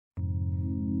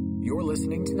You're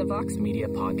listening to the Vox Media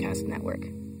Podcast Network.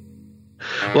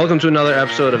 Welcome to another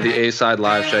episode of the A-Side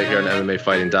Live Show here on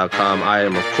MMAfighting.com. I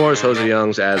am, of course, Jose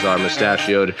Youngs, as our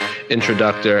mustachioed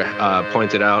introductor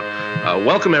pointed out.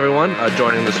 Welcome, everyone.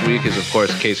 Joining this week is, of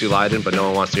course, Casey Leiden, but no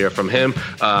one wants to hear from him.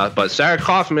 But Sarah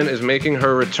Kaufman is making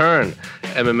her return.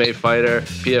 MMA fighter,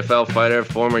 PFL fighter,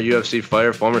 former UFC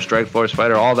fighter, former Strikeforce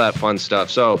fighter, all that fun stuff.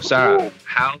 So, Sarah,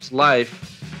 how's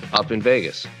life up in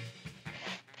Vegas?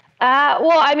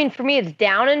 Well, I mean, for me, it's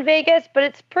down in Vegas, but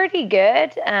it's pretty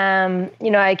good.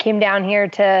 I came down here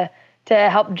to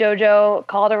help JoJo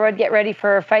Calderwood get ready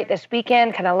for a fight this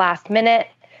weekend, kind of last minute.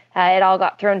 It all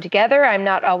got thrown together. I'm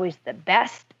not always the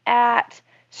best at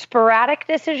sporadic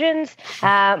decisions,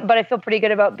 but I feel pretty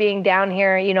good about being down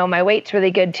here. You know, my weight's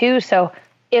really good too. So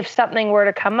if something were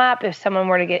to come up, if someone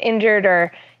were to get injured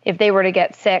or if they were to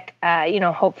get sick,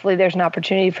 hopefully there's an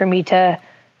opportunity for me to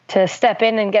step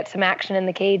in and get some action in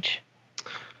the cage.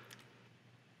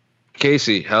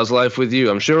 Casey, how's life with you?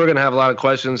 I'm sure we're going to have a lot of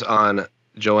questions on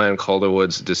Joanne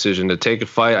Calderwood's decision to take a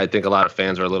fight. I think a lot of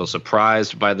fans are a little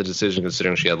surprised by the decision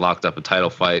considering she had locked up a title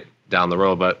fight down the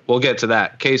road, but we'll get to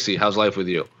that. Casey, how's life with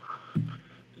you?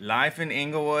 Life in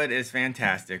Inglewood is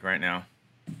fantastic right now.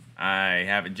 I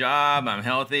have a job, I'm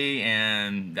healthy,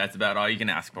 and that's about all you can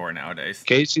ask for nowadays.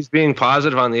 Casey's being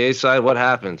positive on the A side. What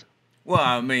happened? Well,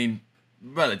 I mean,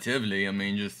 relatively.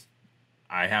 Just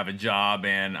I have a job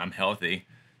and I'm healthy,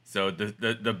 so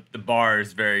the bar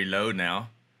is very low now.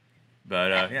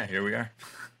 But yeah, here we are.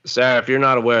 Sarah, if you're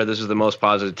not aware, this is the most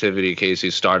positivity Casey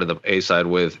started the A side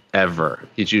with ever.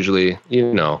 He's usually,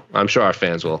 I'm sure our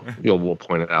fans will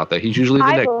point it out that he's usually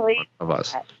the next one of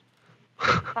us.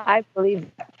 I believe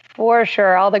that for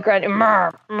sure. All the grunt,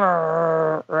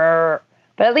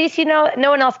 but at least no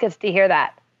one else gets to hear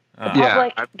that. The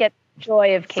public gets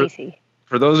joy of Casey.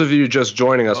 For those of you just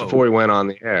joining us before we went on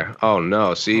the air, oh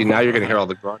no, see, now you're going to hear all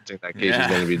the grunting that Casey's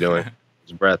going to be doing.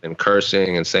 His breath and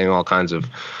cursing and saying all kinds of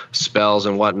spells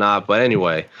and whatnot. But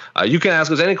anyway, you can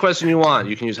ask us any question you want.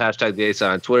 You can use hashtag the A-Side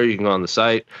on Twitter. You can go on the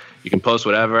site. You can post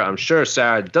whatever. I'm sure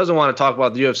Sarah doesn't want to talk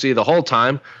about the UFC the whole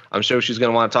time. I'm sure she's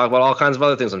going to want to talk about all kinds of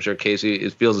other things. I'm sure Casey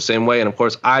feels the same way. And of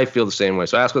course, I feel the same way.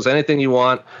 So ask us anything you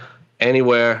want.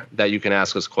 Anywhere that you can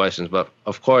ask us questions. But,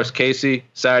 of course, Casey,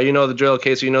 Sarah, you know the drill.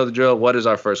 Casey, you know the drill. What is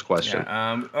our first question?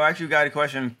 Yeah, actually, we got a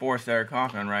question for Sarah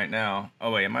Kaufman right now. Oh,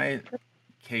 wait,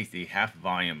 Casey, half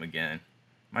volume again.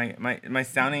 Am I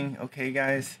sounding okay,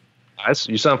 guys?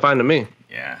 You sound fine to me.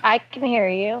 Yeah. I can hear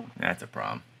you. That's a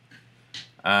problem.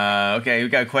 Okay, we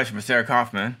got a question for Sarah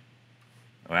Kaufman.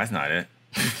 Oh, that's not it.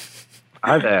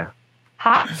 Hi there.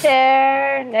 Hi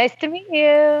there. Nice to meet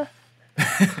you.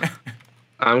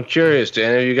 I'm curious, do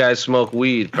any of you guys smoke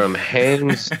weed? From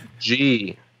Haynes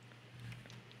G.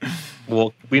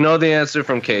 Well, we know the answer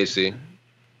from Casey.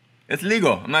 It's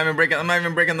legal. I'm not even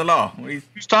breaking the law.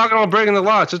 He's talking about breaking the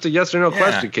law. It's just a yes or no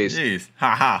question, Casey. Jeez.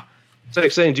 Ha ha. It's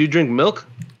like saying, do you drink milk?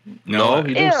 No,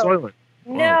 he drinks soylent.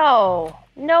 No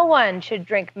one should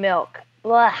drink milk.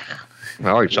 Blah.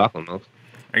 I like chocolate milk.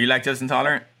 Are you lactose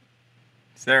intolerant,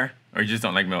 Sarah? Or you just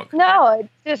don't like milk? No, it's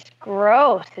just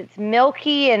gross. It's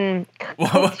milky and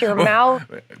coats your mouth.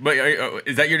 But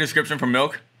is that your description for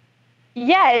milk?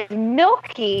 Yeah, it's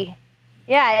milky.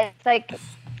 Yeah, it's like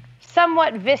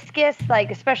somewhat viscous,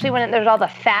 like especially when there's all the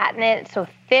fat in it. It's so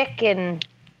thick and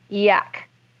yuck.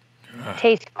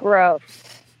 Tastes gross.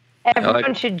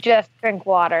 Everyone should just drink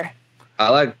water. I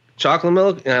like chocolate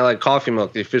milk and I like coffee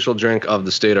milk, the official drink of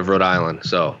the state of Rhode Island.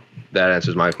 So that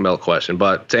answers my milk question.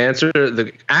 But to answer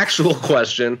the actual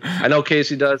question, I know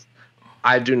Casey does.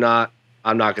 I do not.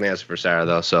 I'm not going to answer for Sarah,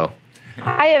 though. So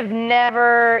I have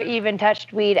never even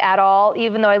touched weed at all,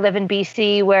 even though I live in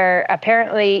BC, where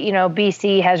apparently,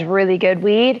 BC has really good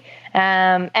weed,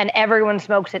 and everyone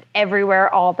smokes it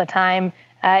everywhere all the time.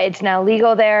 It's now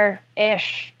legal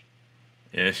there-ish.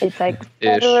 It's like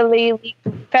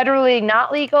federally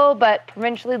not legal, but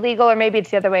provincially legal, or maybe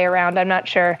it's the other way around. I'm not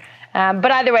sure.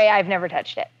 But either way, I've never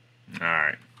touched it. All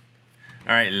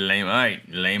right,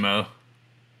 lame-o.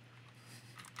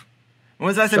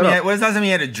 When's the last time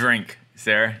you had a drink,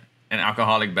 Sarah? An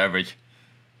alcoholic beverage?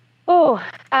 Oh,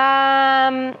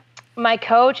 my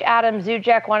coach, Adam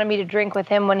Zuzek, wanted me to drink with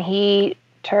him when he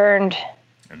turned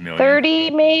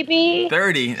 30, maybe.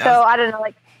 30? So, I don't know,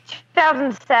 like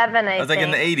 2007, I think. That was like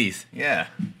in the 80s, yeah.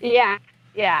 Yeah.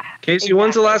 Casey, exactly.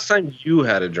 When's the last time you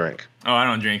had a drink? Oh, I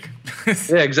don't drink.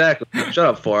 Yeah, exactly. Shut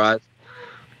up, Four Eyes.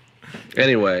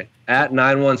 Anyway, at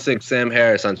 916 Sam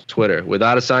Harris on Twitter. With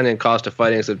Adesanya and Costa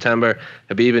fighting in September,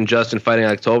 Khabib and Justin fighting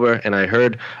in October, and I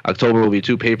heard October will be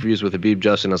 2 pay-per-views with Khabib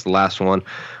Justin as the last one.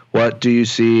 What do you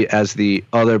see as the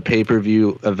other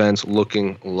pay-per-view events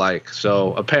looking like?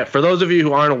 So for those of you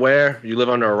who aren't aware, you live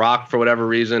under a rock for whatever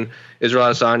reason, Israel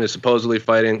Adesanya is supposedly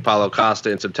fighting Paulo Costa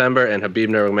in September, and Khabib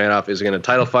Nurmagomedov is going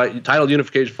to title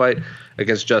unification fight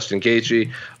against Justin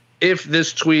Gaethje. If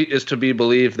this tweet is to be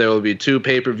believed, there will be 2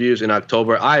 pay-per-views in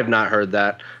October. I have not heard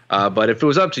that. But if it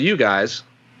was up to you guys,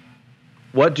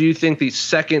 what do you think the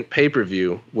second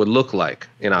pay-per-view would look like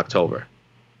in October?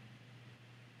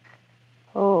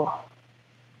 Oh,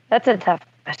 that's a tough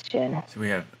question. So we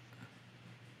have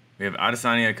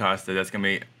Adesanya Costa. That's going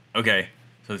to be – okay.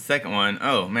 So the second one,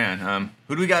 oh, man.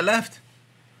 Who do we got left?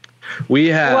 We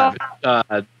have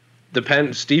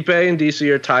Stipe and DC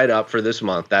are tied up for this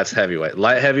month. That's heavyweight.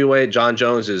 Light heavyweight, John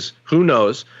Jones is who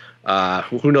knows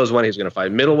when he's going to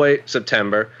fight. Middleweight,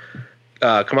 September.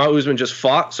 Kamaru Usman just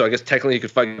fought, so I guess technically he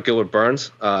could fight Gilbert Burns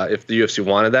if the UFC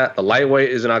wanted that. The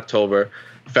lightweight is in October.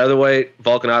 Featherweight,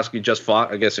 Volkanovski just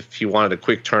fought. I guess if he wanted a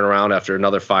quick turnaround after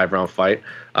another 5-round fight.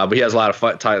 But he has a lot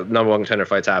of number 1 contender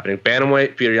fights happening.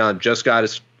 Bantamweight, Peter Yan just got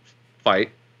his fight.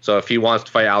 So if he wants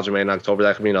to fight Aljamain in October,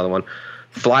 that could be another one.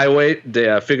 Flyweight,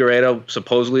 Figueiredo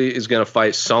supposedly is going to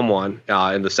fight someone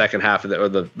in the second half of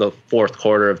the fourth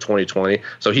quarter of 2020.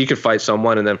 So he could fight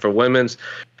someone. And then for women's,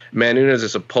 Nunes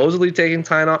is supposedly taking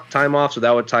time off, so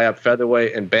that would tie up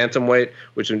featherweight and bantamweight,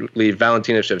 which would leave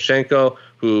Valentina Shevchenko,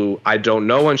 who I don't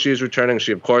know when she's returning.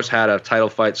 She, of course, had a title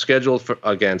fight scheduled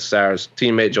against Sarah's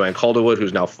teammate, Joanne Calderwood,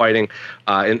 who's now fighting.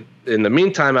 In the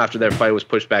meantime, after their fight was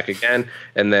pushed back again,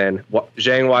 and then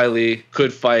Zhang Weili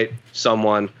could fight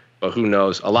someone, but who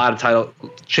knows? A lot of title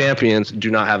champions do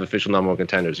not have official number 1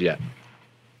 contenders yet.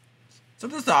 So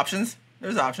there's options.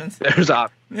 There's options.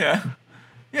 Yeah.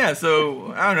 Yeah,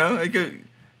 so, I don't know. It could,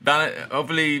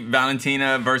 hopefully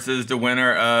Valentina versus the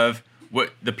winner of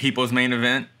the People's Main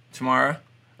Event tomorrow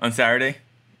on Saturday.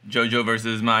 JoJo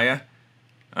versus Maya.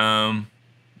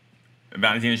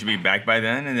 Valentina should be back by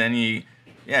then. And then you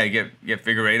get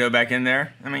Figueiredo back in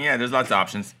there. I mean, yeah, there's lots of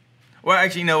options. Well,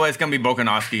 actually, you know what? It's going to be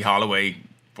Volkanovski, Holloway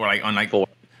for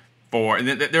four.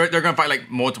 They're going to fight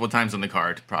multiple times on the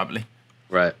card, probably.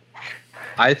 Right.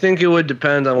 I think it would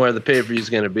depend on where the pay-per-view is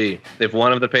going to be. If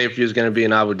one of the pay-per-views is going to be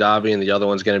in Abu Dhabi and the other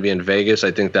one's going to be in Vegas,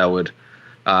 I think that would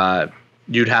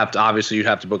you'd have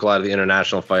to book a lot of the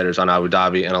international fighters on Abu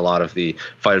Dhabi and a lot of the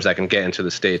fighters that can get into the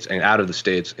States and out of the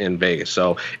States in Vegas.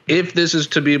 So if this is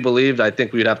to be believed, I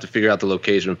think we'd have to figure out the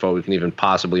location before we can even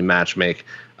possibly match make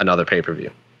another pay-per-view.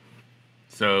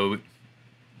 So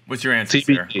what's your answer,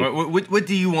 Sarah? What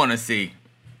do you want to see?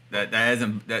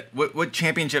 What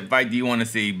championship fight do you want to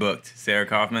see booked, Sarah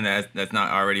Kaufman? That's not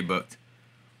already booked.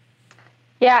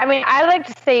 Yeah, I mean, I'd like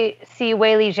to see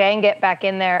Weili Zhang get back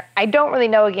in there. I don't really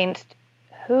know against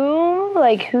who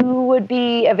would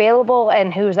be available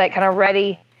and who's kind of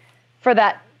ready for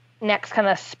that next kind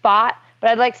of spot.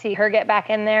 But I'd like to see her get back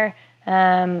in there.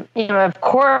 Of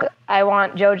course, I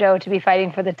want JoJo to be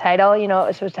fighting for the title. It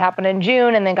was supposed to happen in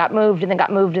June and then got moved and then got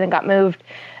moved and then got moved.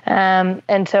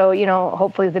 And so,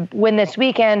 hopefully the win this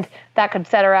weekend, that could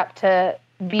set her up to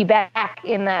be back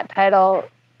in that title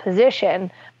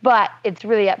position. But it's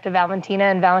really up to Valentina,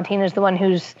 and Valentina is the one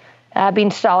who's been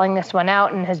stalling this one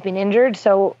out and has been injured.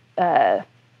 So I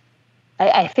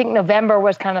think November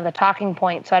was kind of the talking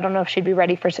point. So I don't know if she'd be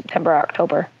ready for September or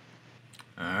October.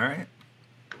 All right.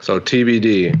 So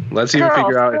TBD. Let's even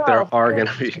figure out if there are going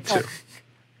to be 2.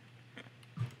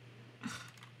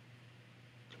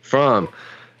 From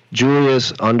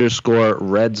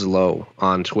Julius_Redslow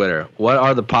on Twitter. What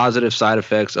are the positive side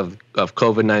effects of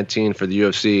COVID-19 for the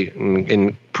UFC,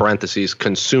 in parentheses,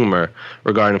 consumer,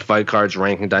 regarding fight cards,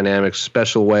 ranking dynamics,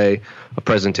 special way of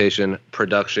presentation,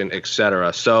 production,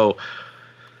 etc.? So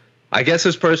I guess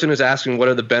this person is asking what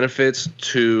are the benefits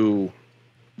to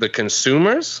the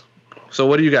consumers? So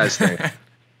what do you guys think?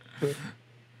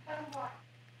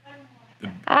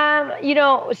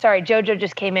 Sorry, JoJo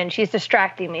just came in. She's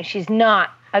distracting me. She's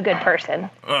not a good person.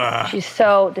 Ugh. She's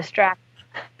so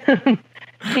distracted.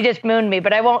 She just mooned me,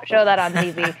 but I won't show that on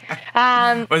TV.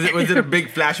 Was it a big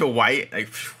flash of white?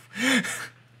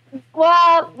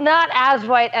 Well, not as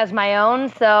white as my own,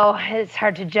 so it's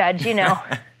hard to judge,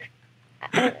 I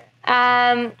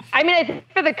think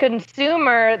for the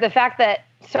consumer, the fact that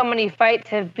so many fights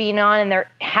have been on and there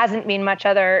hasn't been much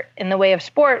other in the way of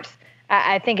sports,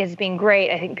 I think has been great.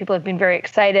 I think people have been very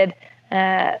excited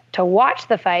to watch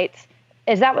the fights.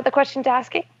 Is that what the question's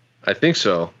asking? I think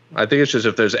so. I think it's just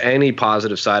if there's any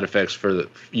positive side effects for the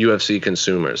UFC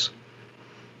consumers.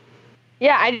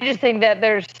 Yeah, I just think that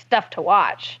there's stuff to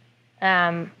watch.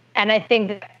 And I think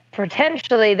that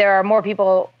potentially there are more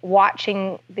people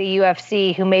watching the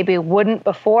UFC who maybe wouldn't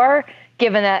before,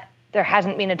 given that there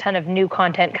hasn't been a ton of new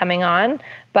content coming on.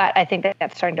 But I think that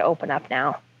that's starting to open up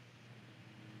now.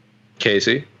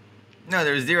 Casey? No,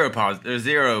 there's zero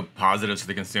positives for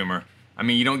the consumer. I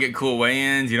mean, you don't get cool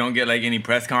weigh-ins. You don't get like any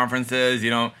press conferences. You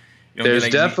don't There's get,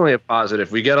 like, definitely a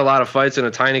positive. We get a lot of fights in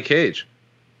a tiny cage.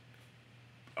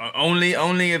 Only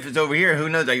if it's over here. Who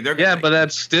knows? Like but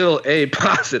that's still a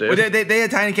positive. Well, they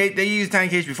had tiny cage. They used tiny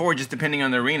cage before, just depending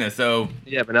on the arena. So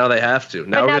yeah, but now they have to.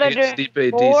 Now we're gonna get Stipe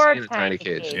DC in a tiny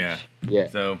cage. Yeah.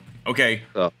 So okay.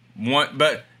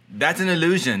 But that's an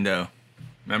illusion, though.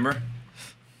 Remember?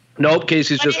 Nope,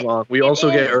 Casey's just wrong. We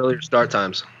also get earlier start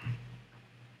times.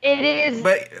 It is.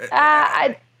 But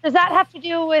does that have to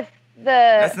do with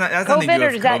that's COVID,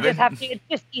 or does that just have to?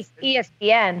 It's just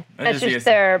ESPN. That's just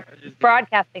their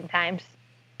broadcasting times.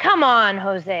 Come on,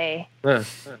 Jose. Yeah.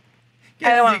 I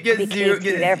don't want to be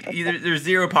there. There's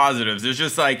zero positives. There's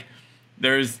just like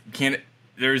there's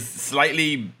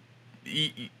slightly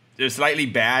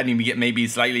bad, and you get maybe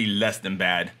slightly less than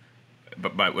bad,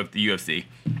 but with the UFC,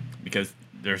 because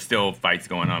there's still fights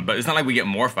going on. But it's not like we get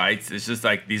more fights. It's just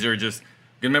like these are just.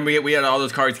 Remember, we had all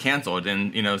those cards canceled,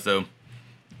 and so.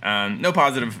 No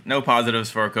positives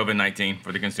for COVID-19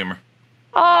 for the consumer.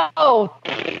 Oh,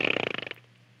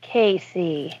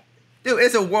 Casey. Dude,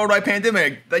 it's a worldwide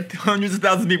pandemic. Like hundreds of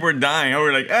thousands of people are dying. And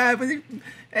we're like,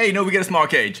 we get a small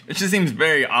cage. It just seems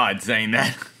very odd saying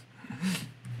that.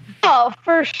 Oh,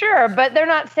 for sure. But they're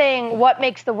not saying what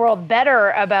makes the world better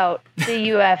about the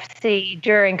UFC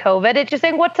during COVID. It's just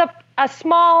saying what's a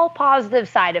small positive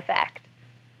side effect.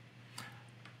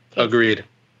 Casey. Agreed.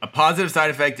 A positive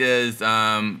side effect is for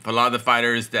a lot of the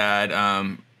fighters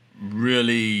that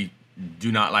really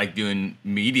do not like doing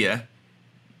media.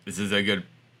 This is a good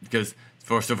because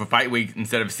for fight week,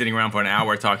 instead of sitting around for an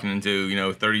hour talking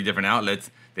to 30 different outlets,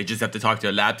 they just have to talk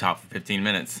to a laptop for 15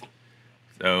 minutes.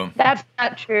 So that's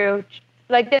not true.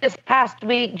 Like this past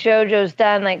week, JoJo's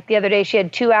done. Like the other day, she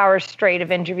had 2 hours straight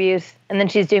of interviews, and then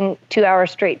she's doing 2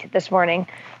 hours straight this morning.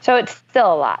 So it's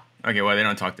still a lot. Okay, well they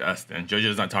don't talk to us then.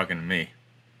 JoJo's not talking to me.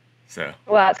 So.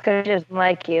 Well, it's because she doesn't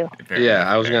like you. Yeah,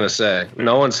 I was going to say,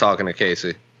 no one's talking to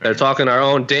Casey. They're talking our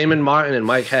own Damon Martin and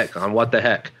Mike Heck on What the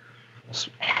Heck.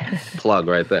 Plug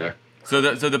right there. So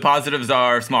the positives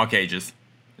are small cages.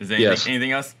 Is there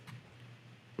anything else?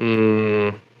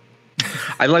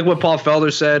 I like what Paul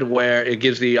Felder said, where it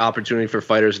gives the opportunity for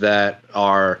fighters that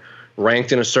are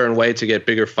ranked in a certain way to get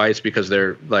bigger fights because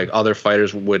they're like other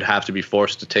fighters would have to be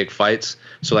forced to take fights.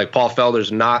 So like Paul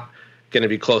Felder's not going to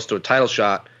be close to a title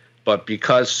shot. But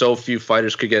because so few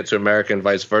fighters could get to America and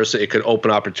vice versa, it could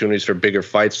open opportunities for bigger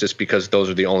fights just because those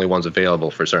are the only ones available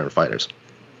for certain fighters.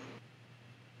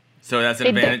 So that's an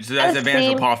advantage. So that's an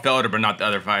advantage for Paul Felder, but not the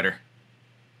other fighter.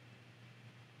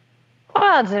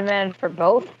 Well, it's an advantage for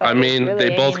both fighters. I mean, really.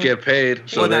 They both get paid,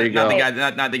 so there you go.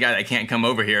 Not the guy that can't come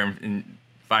over here and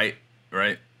fight,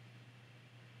 right?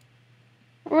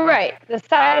 Right. The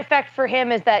side effect for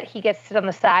him is that he gets to sit on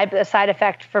the side, but the side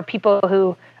effect for people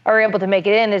who are able to make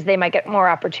it in is they might get more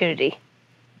opportunity.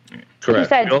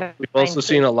 Correct. We've also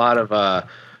seen a lot of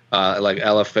like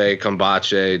LFA,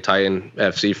 Kambache, Titan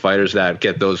FC fighters that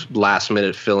get those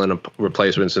last-minute fill-in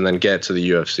replacements and then get to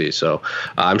the UFC. So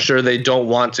I'm sure they don't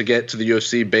want to get to the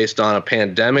UFC based on a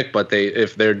pandemic, but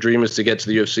if their dream is to get to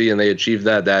the UFC and they achieve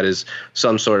that, that is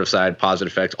some sort of side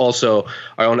positive effect. Also,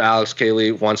 our own Alex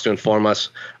Cayley wants to inform us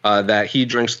that he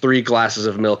drinks 3 glasses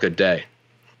of milk a day.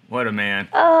 What a man.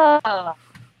 Oh,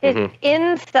 his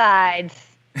insides.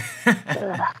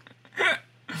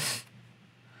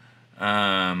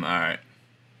 All right.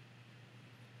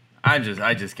 I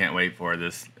just can't wait for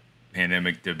this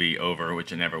pandemic to be over,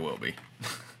 which it never will be.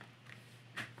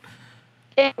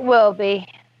 It will be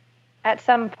at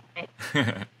some point.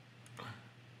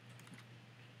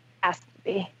 Has to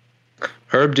be.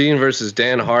 Herb Dean versus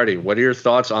Dan Hardy. What are your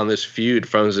thoughts on this feud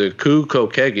from Zaku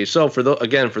Kokegi? So for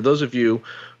those of you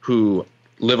who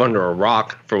live under a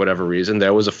rock for whatever reason,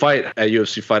 there was a fight at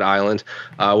UFC Fight Island.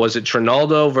 Was it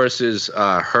Trinaldo versus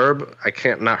Herb?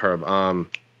 Not Herb.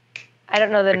 I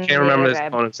don't know the name. I can't remember his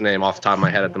opponent's name off the top of my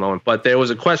head at the moment. But there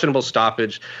was a questionable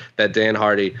stoppage that Dan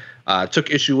Hardy took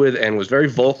issue with and was very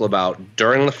vocal about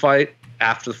during the fight.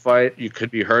 After the fight, you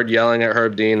could be heard yelling at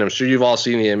Herb Dean. I'm sure you've all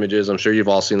seen the images. I'm sure you've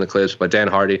all seen the clips. But Dan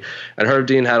Hardy and Herb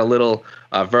Dean had a little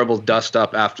verbal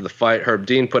dust-up after the fight. Herb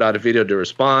Dean put out a video to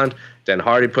respond. Dan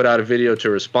Hardy put out a video to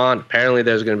respond. Apparently,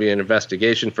 there's going to be an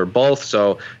investigation for both.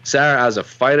 So, Sarah, as a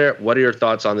fighter, what are your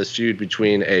thoughts on this feud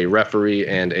between a referee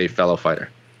and a fellow fighter?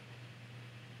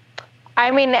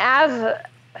 I mean,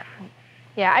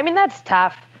 that's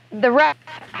tough. The ref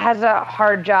has a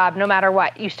hard job no matter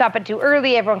what. You stop it too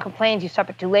early, everyone complains. You stop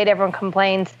it too late, everyone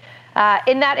complains.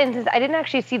 In that instance, I didn't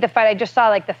actually see the fight. I just saw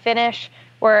like the finish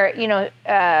where,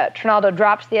 Trinaldo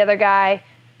drops the other guy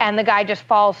and the guy just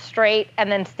falls straight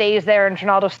and then stays there and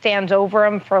Trinaldo stands over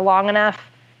him for long enough,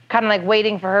 kind of like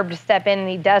waiting for Herb to step in, and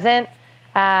he doesn't.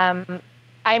 I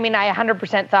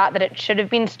 100% thought that it should have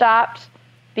been stopped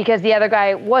because the other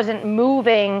guy wasn't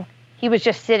moving. He was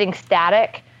just sitting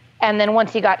static. And then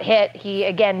once he got hit, he,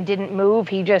 again, didn't move.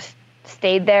 He just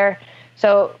stayed there.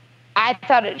 So I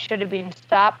thought it should have been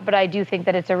stopped, but I do think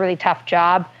that it's a really tough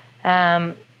job.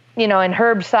 In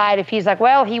Herb's side, if he's like,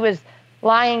 well, he was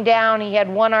lying down, he had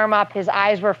one arm up, his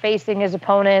eyes were facing his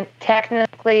opponent,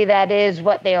 technically that is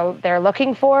what they're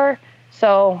looking for.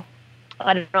 So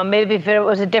I don't know, maybe if it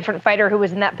was a different fighter who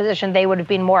was in that position, they would have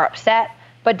been more upset.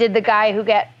 But did the guy who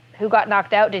got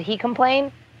knocked out, did he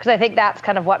complain? Because I think that's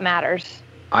kind of what matters.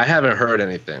 I haven't heard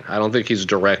anything. I don't think he's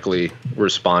directly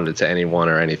responded to anyone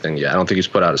or anything yet. I don't think he's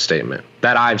put out a statement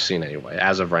that I've seen anyway,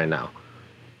 as of right now.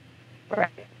 Right.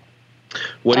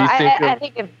 What do you think? I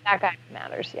think if that guy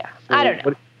matters, yeah. I don't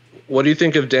know. What do you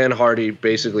think of Dan Hardy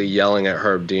basically yelling at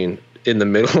Herb Dean in the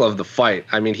middle of the fight?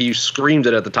 I mean, he screamed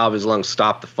it at the top of his lungs,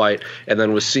 stop the fight, and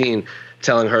then was seen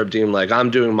telling Herb Dean, like,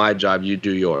 I'm doing my job, you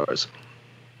do yours.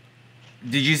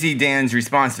 Did you see Dan's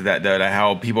response to that, though? Like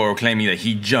how people were claiming that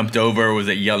he jumped over, was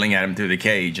it yelling at him through the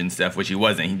cage and stuff, which he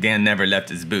wasn't. Dan never left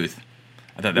his booth.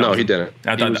 I thought he didn't.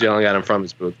 He was yelling at him from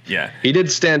his booth. Yeah. He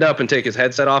did stand up and take his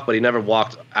headset off, but he never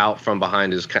walked out from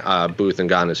behind his booth and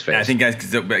got in his face. I think that's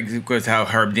because how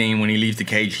Herb Dean, when he leaves the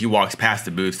cage, he walks past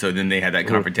the booth, so then they had that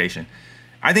confrontation.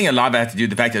 I think a lot of it has to do with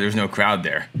the fact that there's no crowd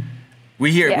there.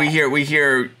 We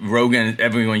hear Rogan,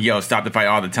 everyone yell, stop the fight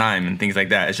all the time and things like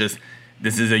that. It's just,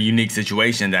 this is a unique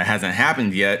situation that hasn't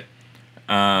happened yet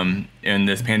in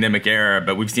this pandemic era,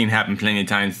 but we've seen happen plenty of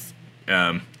times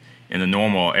in the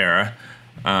normal era.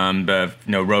 But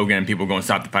Rogan and people going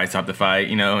stop the fight.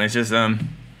 It's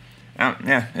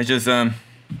just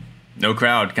no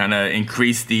crowd kind of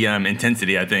increased the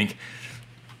intensity. I think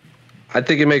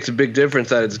it makes a big difference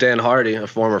that it's Dan Hardy, a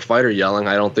former fighter, yelling.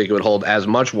 I don't think it would hold as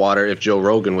much water if Joe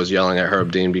Rogan was yelling at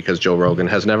Herb Dean, because Joe Rogan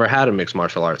has never had a mixed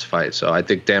martial arts fight. So I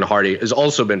think Dan Hardy has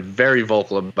also been very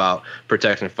vocal about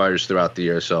protecting fighters throughout the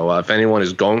year. So if anyone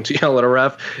is going to yell at a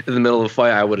ref in the middle of a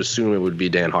fight, I would assume it would be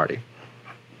Dan Hardy.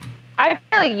 I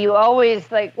feel like you always,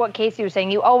 like what Casey was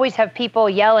saying, you always have people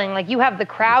yelling. Like you have the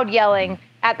crowd yelling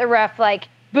at the ref, like,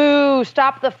 boo,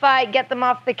 stop the fight, get them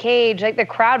off the cage. Like the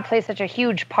crowd plays such a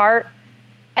huge part.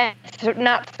 And it's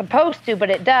not supposed to, but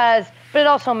it does. But it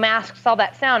also masks all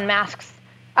that sound, masks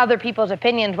other people's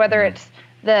opinions, whether it's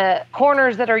the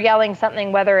corners that are yelling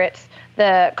something, whether it's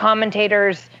the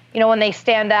commentators, when they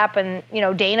stand up and,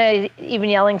 Dana is even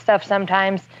yelling stuff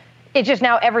sometimes. It's just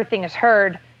now everything is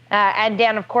heard. And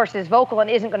Dan, of course, is vocal and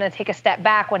isn't going to take a step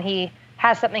back when he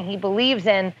has something he believes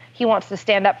in. He wants to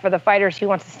stand up for the fighters. He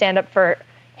wants to stand up for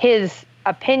his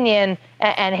opinion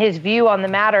and his view on the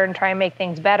matter and try and make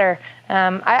things better.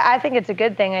 I think it's a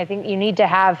good thing. I think you need to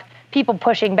have people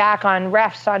pushing back on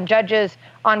refs, on judges,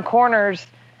 on corners,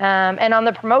 and on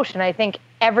the promotion. I think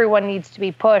everyone needs to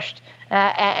be pushed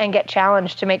and get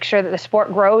challenged to make sure that the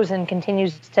sport grows and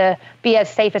continues to be as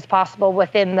safe as possible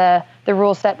within the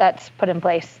rule set that's put in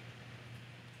place.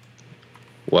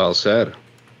 Well said.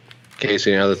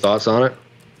 Casey, any other thoughts on it?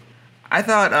 I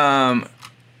thought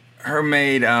Herb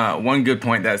made one good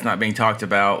point that's not being talked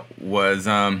about was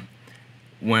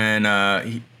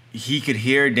when he could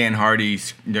hear Dan Hardy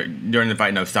during the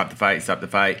fight, no, stop the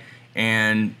fight.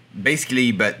 And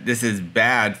basically, but this is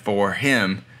bad for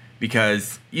him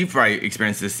because you've probably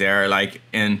experienced this, Sarah, like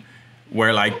in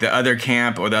where like the other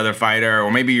camp or the other fighter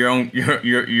or maybe your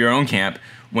own camp,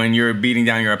 when you're beating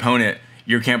down your opponent,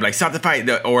 your camp like stop the fight,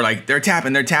 or like they're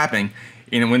tapping,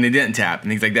 when they didn't tap and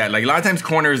things like that. Like a lot of times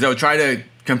corners, they'll try to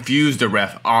confuse the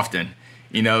ref often,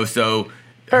 so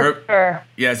Herb, sure.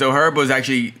 Yeah, so Herb was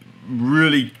actually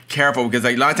really careful because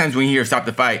like a lot of times when you hear stop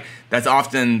the fight, that's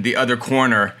often the other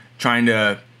corner trying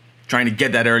to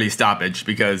get that early stoppage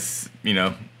because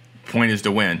point is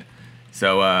to win.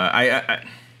 So I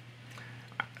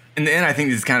in the end, I think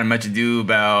this is kind of much ado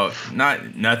about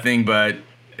nothing, but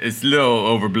it's a little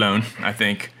overblown. I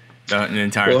think the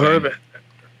entire thing.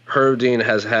 Herb Dean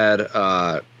has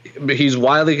had. He's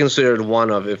widely considered one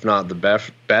of, if not the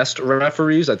best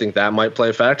referees. I think that might play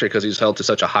a factor because he's held to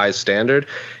such a high standard.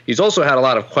 He's also had a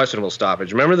lot of questionable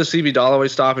stoppage. Remember the CB Dollaway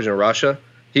stoppage in Russia?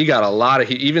 He got a lot of.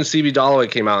 Even CB Dollaway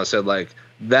came out and said like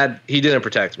that he didn't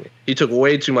protect me. He took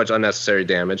way too much unnecessary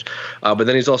damage. But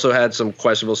then he's also had some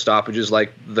questionable stoppages,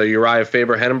 like the Uriah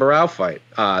Faber-Renan Barao fight,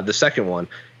 the second one,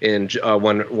 in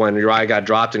when Uriah got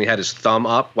dropped and he had his thumb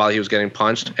up while he was getting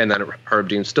punched, and then Herb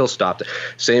Dean still stopped it.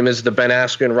 Same as the Ben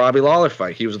Askren Robbie Lawler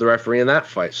fight. He was the referee in that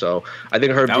fight. So I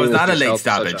think Herb Dean was not a late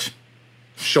stoppage.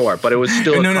 Sure, but it was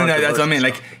still no. That's what I mean.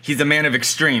 Like, he's a man of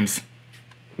extremes.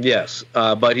 Yes,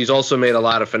 but he's also made a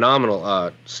lot of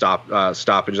phenomenal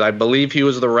stoppages. I believe he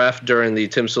was the ref during the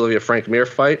Tim Sylvia-Frank Mir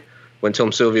fight when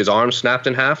Tim Sylvia's arm snapped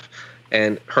in half,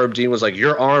 and Herb Dean was like,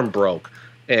 "Your arm broke,"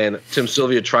 and Tim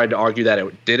Sylvia tried to argue that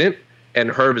it didn't, and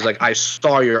Herb is like, "I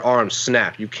saw your arm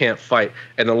snap. You can't fight."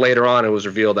 And then later on, it was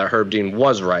revealed that Herb Dean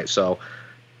was right. So,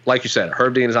 like you said,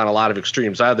 Herb Dean is on a lot of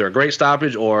extremes, either a great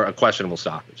stoppage or a questionable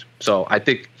stoppage. So I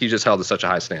think he just held to such a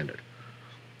high standard.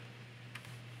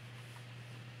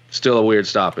 Still a weird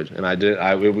stoppage, and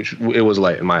it was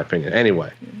late in my opinion.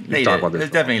 Anyway, let's talk about this.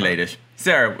 It's definitely late-ish.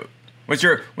 Sarah, what's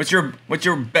your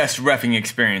best reffing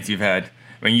experience you've had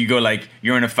when you go, like,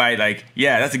 you're in a fight, like,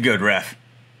 yeah, that's a good ref?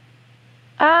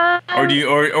 Or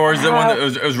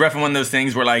is reffing one of those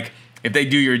things where, like, if they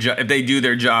do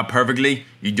their job perfectly,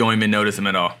 you don't even notice them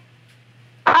at all?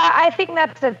 I think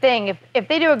that's the thing. If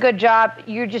they do a good job,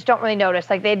 you just don't really notice.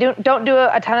 Like, they don't do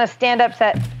a ton of stand-ups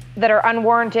that are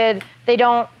unwarranted. They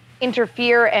don't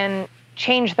interfere and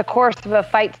change the course of a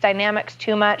fight's dynamics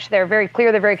too much. They're very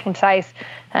clear. They're very concise.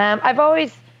 I've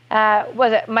always,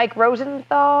 was it Mike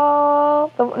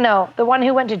Rosenthal? The one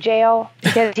who went to jail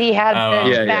because he had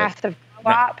massive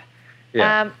flop.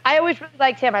 Yeah. I always really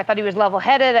liked him. I thought he was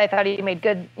level-headed. I thought he made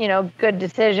good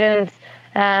decisions.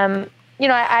 I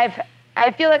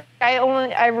feel like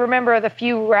I remember the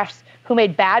few refs who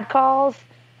made bad calls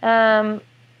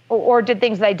or did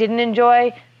things that I didn't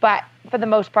enjoy. But for the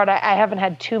most part, I haven't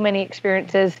had too many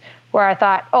experiences where I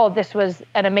thought, oh, this was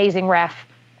an amazing ref,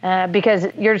 because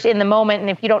you're just in the moment, and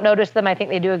if you don't notice them, I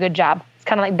think they do a good job. It's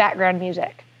kind of like background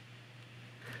music.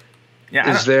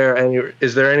 Yeah. Is there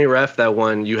any ref that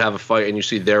when you have a fight and you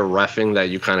see their reffing that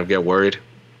you kind of get worried?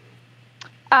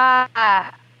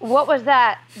 What was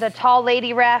that? The tall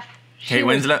lady ref? Kate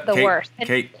Winslow. The worst.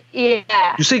 Kate.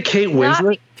 Yeah. You say Kate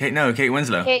Winslow? Kate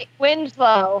Winslow. Kate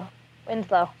Winslow.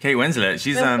 Kate Winslet.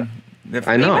 She's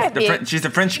I know. She's the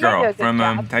French girl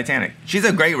from Titanic. She's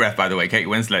a great ref, by the way. Kate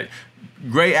Winslet,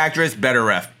 great actress, better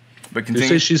ref. But continue.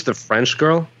 You say she's the French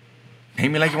girl?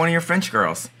 Paint me like one of your French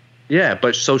girls. Yeah,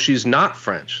 but so she's not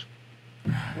French.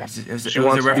 She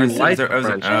wants a reference. Okay.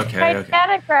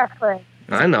 Titanic reference.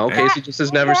 I know. Casey just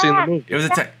has never seen the movie. It was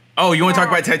you want to talk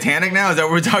about Titanic now? Is that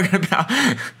what we're talking about?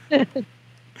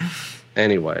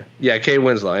 Anyway, yeah, Kate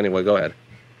Winslow. Anyway, go ahead.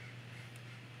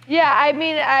 Yeah, I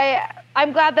mean,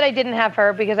 I'm glad that I didn't have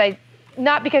her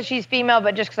not because she's female,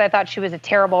 but just because I thought she was a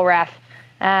terrible ref.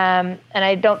 And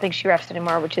I don't think she refs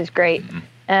anymore, which is great.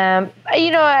 Mm-hmm.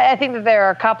 I think that there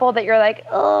are a couple that you're like,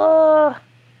 oh,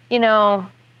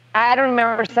 I don't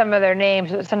remember some of their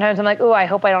names, but sometimes I'm like, oh, I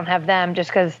hope I don't have them, just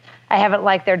because I haven't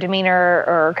liked their demeanor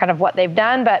or kind of what they've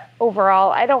done. But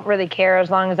overall, I don't really care as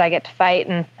long as I get to fight.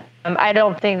 And I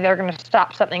don't think they're going to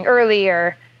stop something early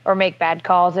or make bad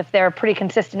calls. If they're pretty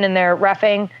consistent in their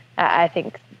reffing, I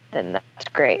think then that's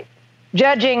great.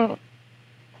 Judging,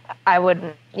 I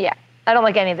wouldn't. Yeah, I don't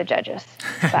like any of the judges.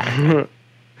 But.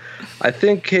 I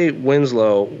think Kate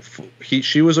Winslow,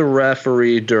 she was a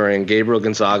referee during Gabriel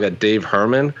Gonzaga, Dave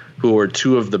Herman, who were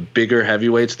two of the bigger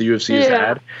heavyweights the UFC has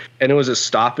had. And it was a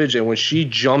stoppage. And when she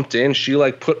jumped in, she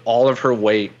put all of her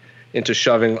weight into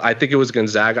shoving. I think it was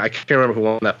Gonzaga. I can't remember who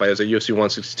won that fight. It was at UFC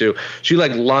 162. She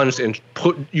lunged and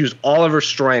used all of her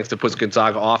strength to put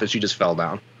Gonzaga off, and she just fell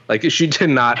down. She did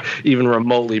not even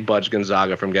remotely budge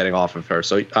Gonzaga from getting off of her.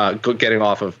 So getting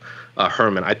off of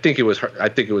Herman. I think it was her. I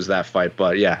think it was that fight.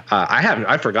 But yeah,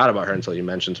 I forgot about her until you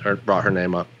mentioned her, brought her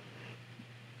name up.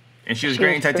 And she was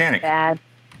great in Titanic. Bad.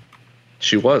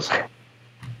 She was.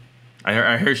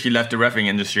 I heard she left the reffing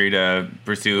industry to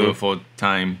pursue a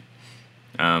full-time.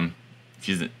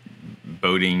 She's a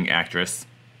boating actress.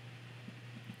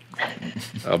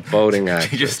 A boating actress.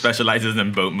 She just specializes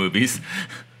in boat movies.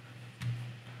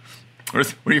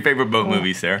 What are your favorite boat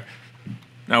movies, Sarah?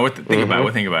 No, think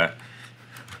about it.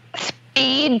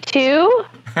 Speed 2.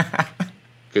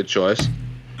 Good choice.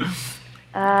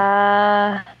 What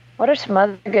are some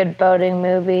other good boating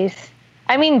movies?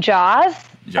 I mean, Jaws.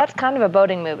 That's kind of a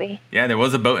boating movie. Yeah, there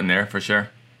was a boat in there for sure.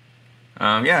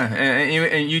 And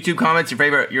YouTube comments,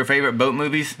 your favorite boat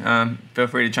movies. Feel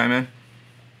free to chime in.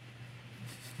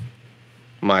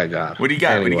 My God. What do you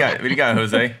got? Anyway. What do you got,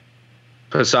 Jose?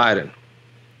 Poseidon.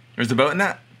 There's a boat in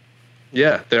that?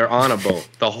 Yeah, they're on a boat.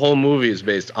 The whole movie is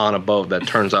based on a boat that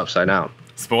turns upside down.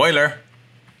 Spoiler.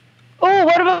 Oh,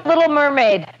 what about Little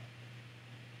Mermaid?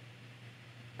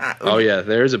 Oh yeah,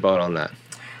 there is a boat on that.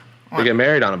 They get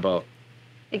married on a boat.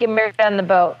 They get married on the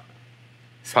boat.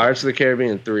 Pirates of the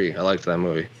Caribbean 3. I liked that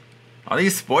movie. All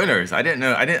these spoilers. I didn't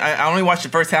know. I only watched the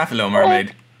first half of Little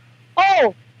Mermaid.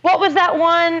 Oh, what was that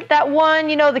one? That one,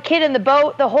 the kid in the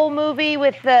boat, the whole movie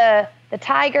with the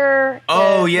tiger.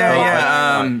 Oh,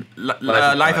 yeah.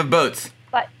 Life of Boats.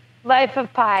 Life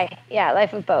of Pi. Yeah,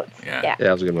 Life of Boats. Yeah,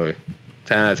 that was a good movie.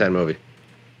 10 out of 10 movie.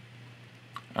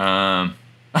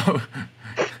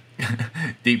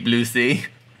 Deep Blue Sea.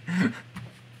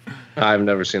 I've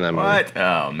never seen that movie. What?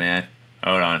 Oh, man.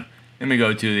 Hold on. Let me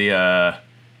go to the,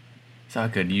 it's not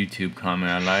a good YouTube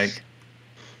comment I like.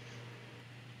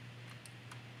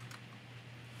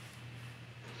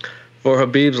 For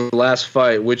Khabib's last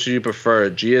fight, which do you prefer,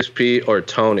 GSP or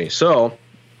Tony? So,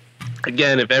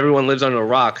 again, if everyone lives under a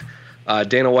rock,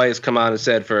 Dana White has come out and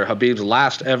said for Khabib's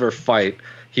last ever fight,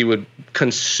 he would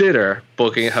consider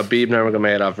booking Khabib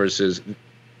Nurmagomedov versus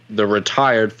the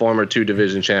retired former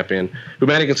 2-division champion, who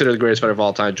many consider the greatest fighter of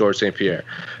all time, George St. Pierre.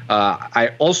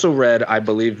 I also read, I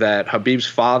believe, that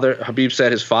Khabib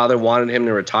said his father wanted him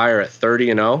to retire at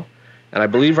 30-0, and I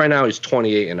believe right now he's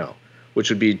 28-0, which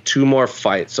would be 2 more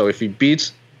fights. So if he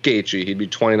beats Gaethje, he'd be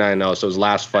 29-0, so his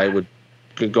last fight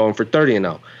could go in for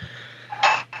 30-0.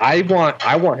 I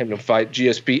want him to fight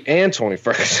GSP and Tony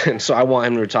Ferguson, so I want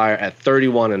him to retire at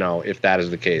 31-0 if that is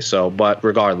the case. So, but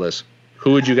regardless,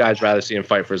 who would you guys rather see him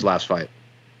fight for his last fight?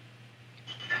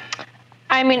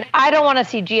 I mean, I don't want to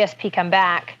see GSP come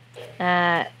back.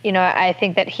 I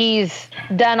think that he's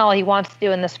done all he wants to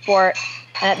do in the sport.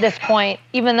 And at this point,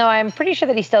 even though I'm pretty sure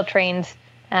that he still trains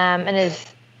and is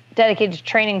dedicated to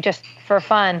training just for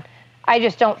fun, I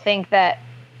just don't think that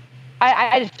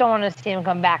I just don't want to see him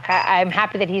come back. I'm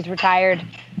happy that he's retired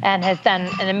and has done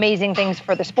amazing things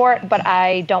for the sport, but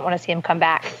I don't want to see him come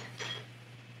back.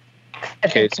 I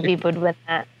think Khabib would win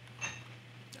that.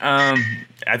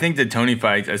 I think the Tony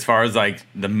fight, as far as like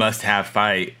the must-have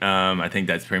fight, I think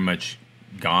that's pretty much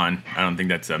gone. I don't think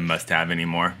that's a must-have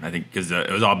anymore. I think because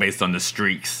it was all based on the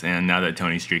streaks, and now that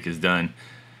Tony's streak is done,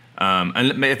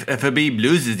 and if Khabib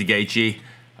loses to Gaethje,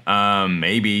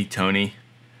 maybe Tony.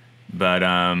 But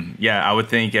I would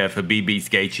think if Khabib beats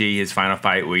Gaethje, his final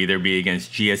fight will either be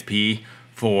against GSP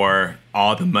for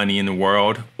all the money in the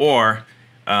world, or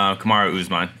Kamaru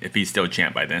Usman if he's still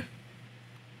champ by then.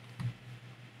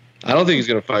 I don't think he's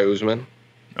gonna fight Usman.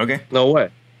 Okay. No way.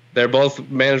 They're both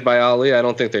managed by Ali. I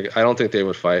don't think they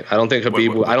would fight. I don't think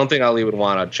Khabib. I don't think Ali would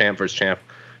want a champ versus champ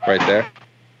right there.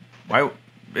 Why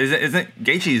isn't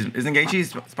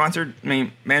Gaethje's sponsored? I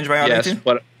mean, managed by Ali too?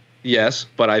 Yes,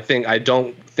 but I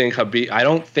don't think Khabib. I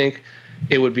don't think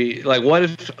it would be like, what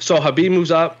if Khabib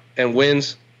moves up and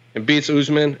wins and beats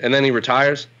Usman and then he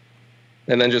retires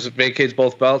and then just vacates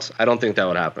both belts? I don't think that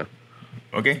would happen.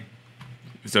 Okay.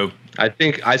 So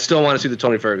I still want to see the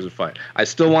Tony Ferguson fight. I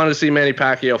still want to see Manny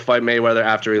Pacquiao fight Mayweather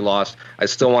after he lost. I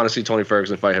still want to see Tony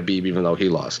Ferguson fight Khabib even though he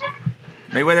lost.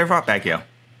 Mayweather fought Pacquiao.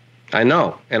 I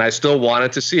know, and I still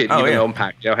wanted to see it though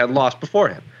Pacquiao had lost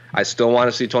beforehand. I still want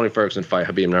to see Tony Ferguson fight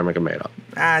Khabib Nurmagomedov.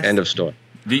 End of story.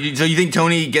 So you think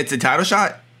Tony gets a title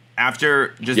shot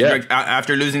after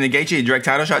after losing the Gaethje, a direct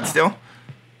title shot still?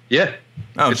 Yeah.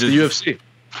 Oh, it's the UFC.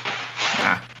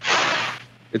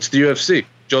 It's the UFC.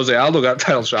 Jose Aldo got a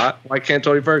title shot. Why can't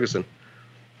Tony Ferguson?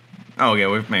 Oh, okay.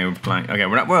 We're playing. Okay,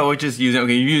 we're not. Well, we're just using.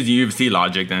 Okay, you use the UFC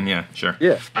logic then. Yeah, sure.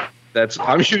 Yeah,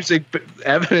 I'm using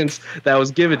evidence that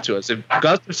was given to us. If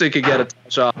Gustafsson could get a title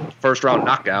shot, first round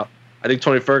knockout, I think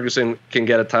Tony Ferguson can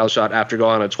get a title shot after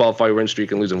going on a 12-fight win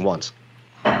streak and losing once.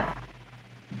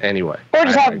 Anyway. Or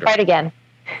just have him fight again.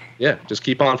 Yeah, just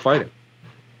keep on fighting.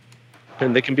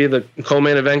 And they can be the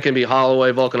co-main event can be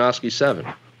Holloway Volkanovski 7.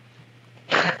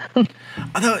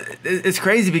 Although it's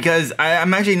crazy because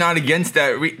I'm actually not against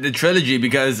that the trilogy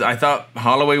because I thought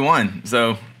Holloway won.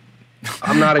 So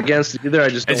I'm not against it either. I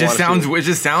just don't it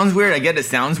just sounds weird. I get it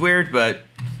sounds weird, but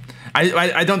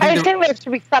I don't think. I think there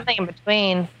should be something in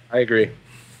between. I agree.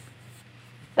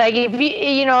 Like if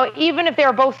even if they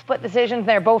were both split decisions,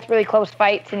 they're both really close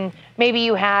fights, and maybe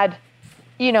you had,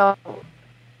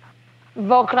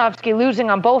 Volkanovski losing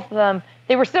on both of them,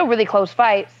 they were still really close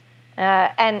fights.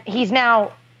 And he's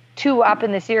now 2 up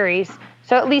in the series.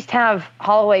 So at least have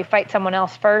Holloway fight someone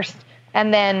else first.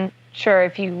 And then, sure,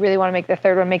 if you really want to make the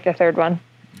third one, make the third one.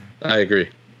 I agree.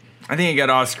 I think it got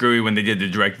all screwy when they did the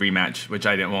direct rematch, which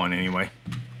I didn't want anyway.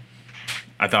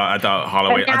 I thought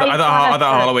Holloway. I thought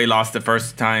Holloway lost the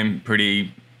first time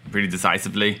pretty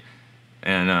decisively,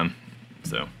 and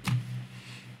so.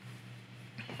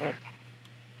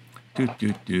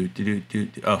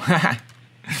 Oh.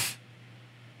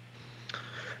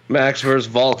 Max versus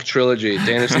Volk trilogy.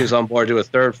 Dynasty's on board to a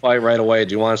third fight right away.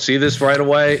 Do you want to see this right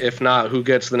away? If not, who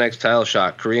gets the next title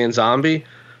shot? Korean Zombie?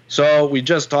 So we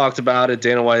just talked about it.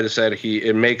 Dana White has said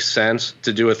it makes sense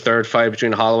to do a third fight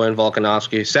between Holloway and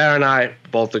Volkanovski. Sarah and I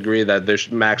both agree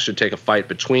that Max should take a fight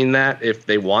between that if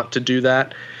they want to do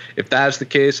that. If that's the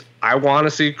case, I want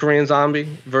to see Korean Zombie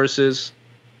versus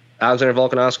Alexander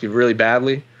Volkanovski really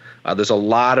badly. There's a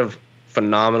lot of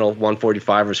phenomenal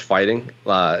 145ers fighting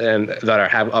and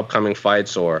that have upcoming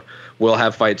fights or will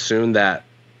have fights soon that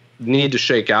need to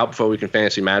shake out before we can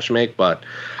fantasy matchmake. But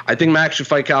I think Max should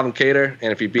fight Calvin Kattar,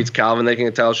 and if he beats Calvin, they can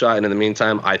get a title shot. And in the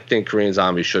meantime, I think Korean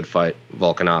Zombie should fight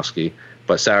Volkanovski.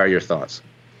 But Sarah, your thoughts?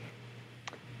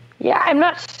 Yeah, I'm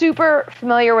not super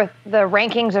familiar with the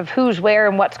rankings of who's where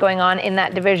and what's going on in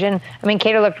that division. I mean,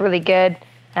 Kattar looked really good.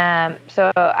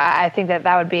 So I think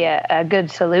that would be a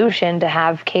good solution to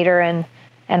have Kattar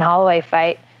and Holloway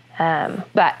fight.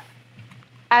 But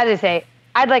as I say,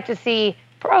 I'd like to see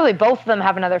probably both of them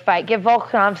have another fight. Give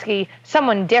Volkanovski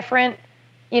someone different,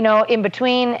 in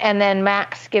between, and then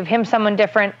Max, give him someone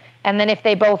different. And then if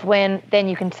they both win, then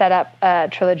you can set up a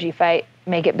trilogy fight,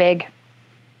 make it big.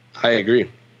 I agree.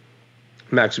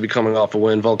 Max would be coming off a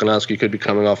win. Volkanovski could be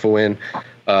coming off a win.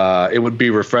 It would be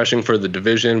refreshing for the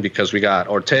division because we got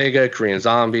Ortega, Korean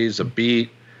Zombies, Zabit,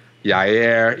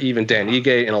 Yair, even Dan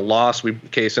Ige in a loss.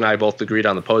 Case and I both agreed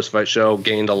on the post-fight show,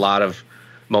 gained a lot of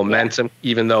momentum,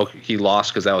 even though he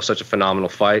lost because that was such a phenomenal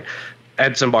fight.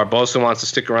 Edson Barbosa wants to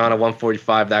stick around at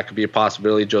 145. That could be a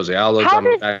possibility. Jose Aldo's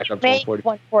coming back up to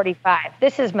 145.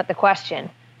 This is the question.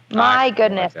 My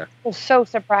goodness. I was so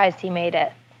surprised he made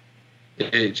it.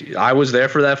 I was there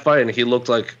for that fight, and he looked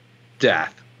like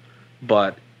death.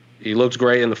 But he looked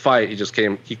great in the fight.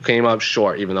 He came up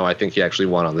short, even though I think he actually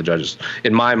won on the judges.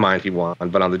 In my mind, he won.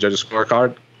 But on the judges'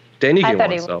 scorecard, Danny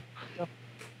won. So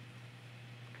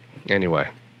anyway,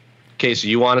 Casey,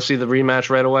 you want to see the rematch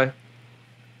right away?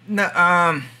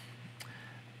 No,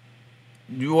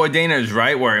 Dana is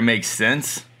right where it makes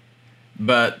sense,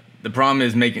 but the problem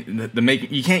is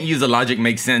you can't use the logic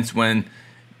makes sense when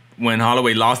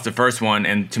Holloway lost the first one,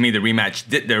 and to me the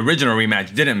original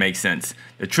rematch didn't make sense.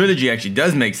 The trilogy actually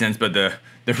does make sense, but the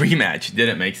rematch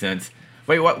didn't make sense.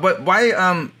 Wait, what?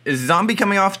 Why is Zombie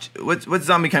coming off? What's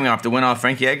Zombie coming off? To win off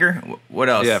Frankie Edgar? What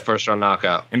else? Yeah, first round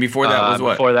knockout. And before that was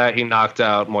what? Before that, he knocked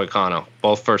out Moicano.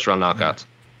 Both first round knockouts.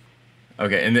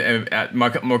 Okay, and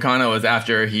Moicano was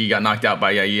after he got knocked out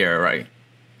by Yair, right?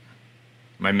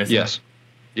 Am I missing?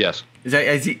 Yes. And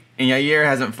Yair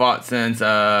hasn't fought since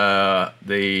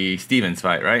the Stevens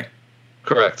fight, right?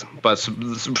 Correct. But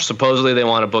supposedly they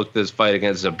want to book this fight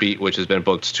against Zabit, which has been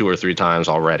booked 2 or 3 times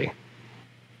already.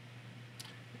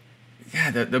 Yeah,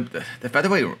 the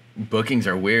featherweight bookings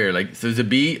are weird. Like, so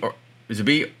Zabit or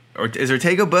is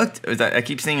Ortega booked? Or is that, I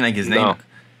keep seeing his name.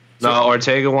 No,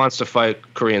 Ortega wants to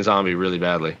fight Korean Zombie really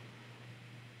badly.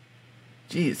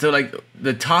 Geez, so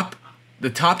the top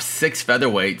 6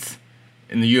 featherweights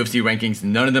in the UFC rankings,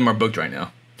 none of them are booked right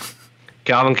now.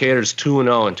 Calvin Kattar's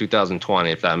 2-0 in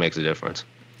 2020, if that makes a difference.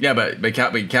 Yeah, but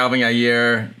Calvin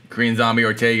Yair, Korean Zombie,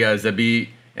 Ortega, Zabit,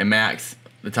 and Max,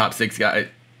 the top 6 guys,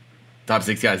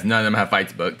 none of them have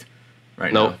fights booked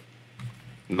right now.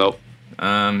 Nope.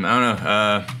 I don't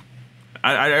know.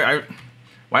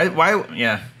 Why?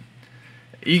 Yeah.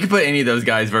 You could put any of those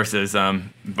guys versus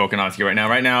Volkanovski right now.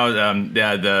 Right now,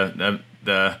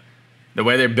 the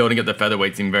way they're building up the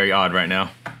featherweight seems very odd right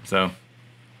now. So,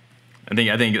 I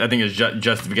think it's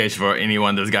justification for any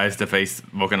one of those guys to face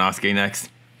Volkanovski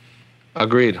next.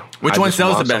 Agreed. Which one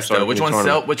sells the best though? Which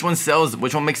one sells?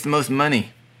 Which one makes the most money?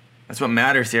 That's what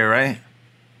matters here, right?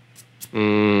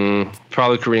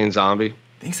 Probably Korean Zombie.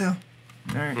 Think so? All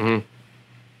right. Mm-hmm.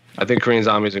 I think Korean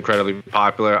Zombie is incredibly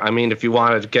popular. I mean, if you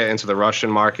wanted to get into the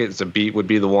Russian market, Zabit would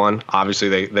be the one.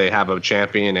 Obviously, they have a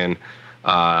champion in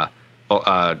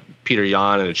Peter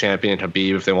Yan and a champion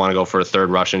Khabib. If they want to go for a third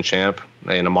Russian champ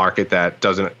in a market that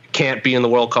can't be in the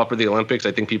World Cup or the Olympics,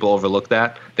 I think people overlook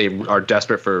that. They are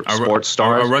desperate for sports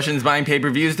stars. Are Russians buying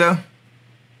pay-per-views though?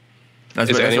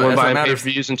 Is anyone buying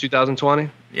pay-per-views in 2020?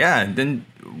 Yeah, then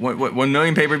 1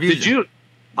 million pay-per-views.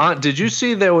 Did you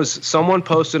see there was someone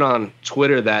posted on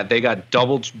Twitter that they got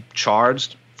double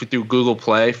charged through Google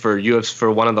Play for UFC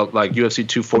for one of the UFC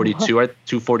 242 or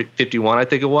 251 I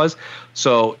think it was.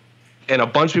 So, and a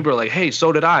bunch of people are like, "Hey,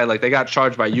 so did I." They got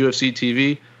charged by UFC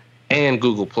TV and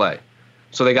Google Play.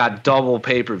 So they got double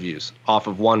pay-per-views off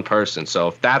of one person. So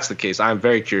if that's the case, I'm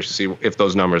very curious to see if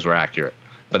those numbers were accurate.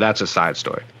 But that's a side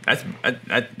story.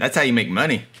 That's how you make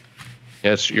money.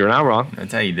 Yes, you're not wrong.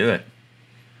 That's how you do it.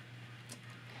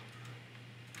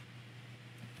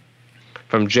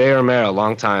 From Jay Romero,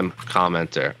 longtime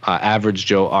commenter, Average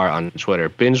Joe R on Twitter.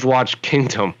 Binge watched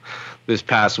Kingdom this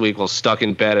past week while stuck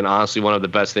in bed, and honestly, one of the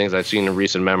best things I've seen in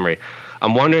recent memory.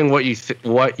 I'm wondering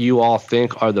what you all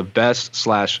think are the best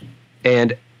or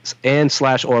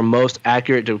most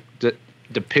accurate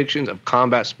depictions of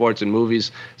combat sports in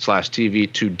movies /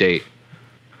 TV to date.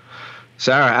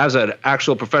 Sarah, as an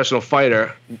actual professional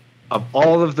fighter, of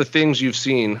all of the things you've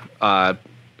seen,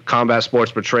 combat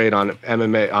sports portrayed on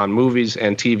MMA, on movies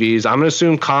and TVs, I'm going to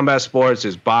assume combat sports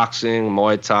is boxing,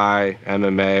 Muay Thai,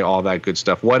 MMA, all that good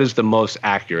stuff. What is the most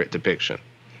accurate depiction?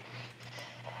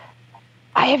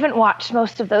 I haven't watched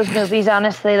most of those movies,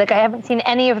 honestly. Like, I haven't seen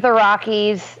any of the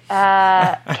Rockies,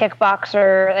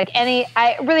 Kickboxer,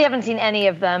 I really haven't seen any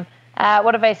of them.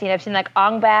 What have I seen? I've seen, like,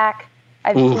 Ong Bak.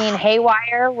 I've seen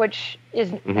Haywire, which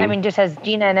is, just has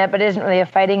Gina in it, but isn't really a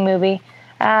fighting movie.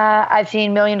 I've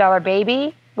seen $1 Million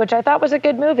Baby, which I thought was a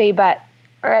good movie, but,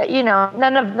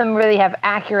 none of them really have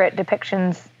accurate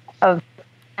depictions of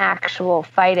actual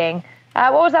fighting.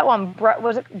 What was that one?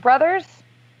 Was it Brothers?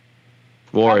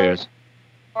 Warriors.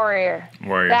 Warrior.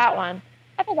 That one.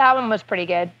 I thought that one was pretty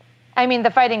good. I mean,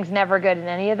 the fighting's never good in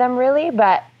any of them, really,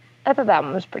 but I thought that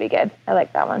one was pretty good. I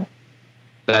like that one.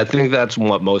 I think that's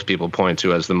what most people point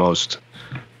to as the most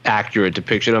accurate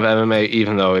depiction of MMA,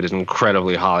 even though it is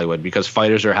incredibly Hollywood, because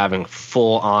fighters are having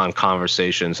full-on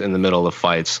conversations in the middle of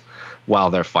fights while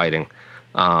they're fighting.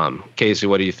 Casey,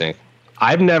 what do you think?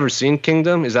 I've never seen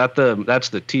Kingdom. That's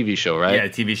the TV show, right? Yeah,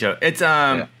 TV show.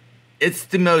 It's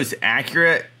the most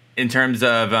accurate in terms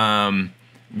of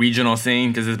regional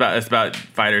scene, because it's about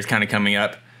fighters kind of coming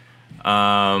up.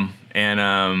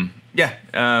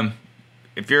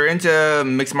 If you're into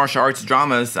mixed martial arts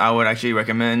dramas, I would actually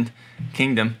recommend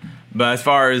Kingdom. But as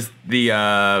far as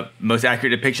the most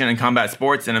accurate depiction in combat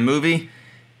sports in a movie,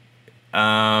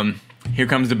 Here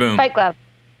Comes the Boom. Fight Club.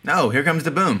 No, Here Comes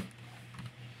the Boom.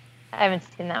 I haven't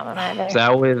seen that one either. Is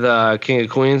that with King of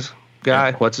Queens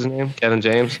guy? What's his name? Kevin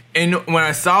James? And when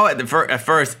I saw it at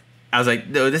first, I was like,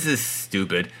 no, this is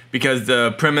stupid. Because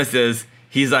the premise is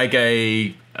he's like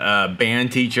a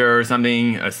band teacher or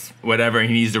something, whatever, and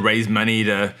he needs to raise money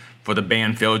for the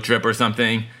band field trip or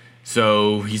something.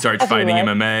 So he starts fighting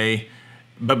MMA.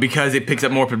 But because it picks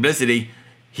up more publicity,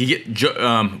 in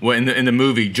the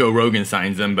movie, Joe Rogan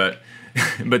signs him, but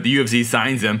the UFC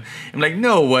signs him. I'm like,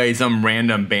 no way some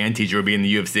random band teacher would be in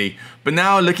the UFC. But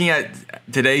now looking at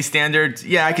today's standards,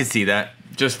 yeah, I can see that.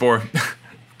 Just for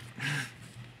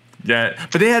yeah,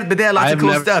 but they had lots of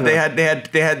cool stuff. They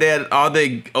had all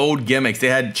the old gimmicks. They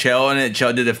had Chael in it.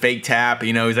 Chael did a fake tap.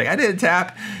 He's like, I did a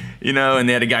tap. And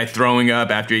they had a guy throwing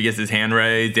up after he gets his hand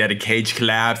raised. They had a cage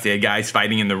collapse. They had guys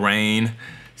fighting in the rain.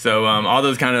 So all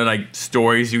those kind of like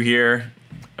stories you hear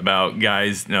about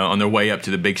guys on their way up to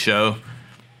the big show,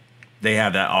 they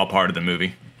have that all part of the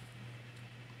movie.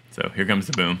 So Here Comes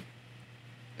the Boom.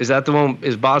 Is that the one?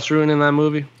 Is Boss Ruin in that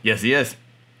movie? Yes, he is.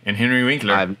 And Henry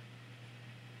Winkler.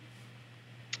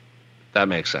 That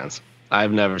makes sense.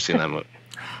 I've never seen that movie.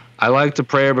 I liked A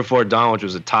Prayer Before Dawn, which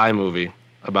was a Thai movie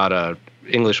about a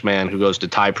English man who goes to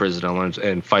Thai prison and learns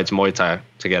and fights Muay Thai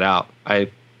to get out. I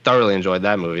thoroughly enjoyed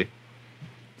that movie.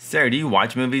 Sarah, do you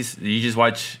watch movies? Do you just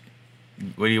watch?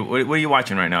 What are you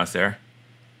watching right now, Sarah?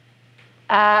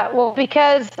 Well,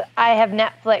 because I have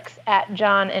Netflix at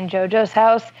John and JoJo's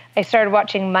house, I started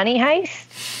watching Money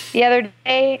Heist the other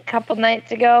day, a couple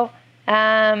nights ago.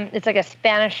 It's like a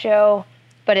Spanish show,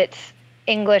 but it's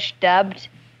English dubbed.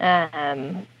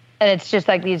 And it's just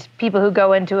like these people who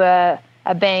go into a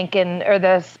bank or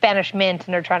the Spanish mint,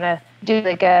 and they're trying to do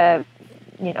like a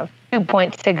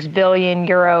 2.6 billion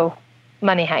euro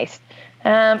money heist.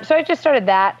 So I just started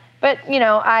that. But,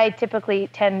 I typically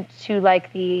tend to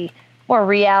like the more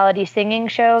reality singing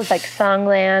shows like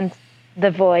Songland, The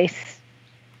Voice,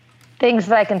 things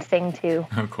that I can sing to.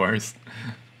 Of course.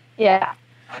 Yeah.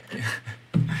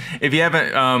 If you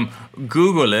haven't,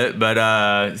 Google it,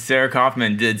 but Sarah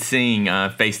Kaufman did sing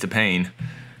Face the Pain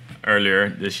earlier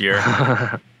this year.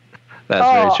 That's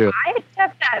very true. I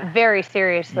accept that very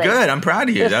seriously. Good. I'm proud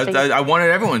of you. I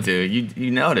wanted everyone to.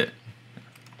 You nailed it.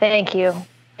 Thank you.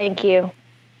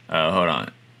 Hold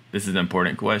on. This is an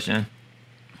important question.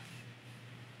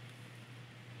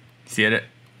 See it?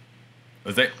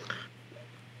 What's it?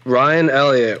 Ryan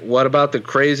Elliott, what about the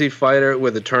crazy fighter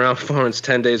with the turnout performance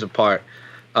 10 days apart?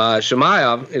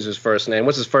 Shemaev is his first name.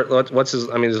 What's his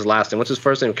last name? What's his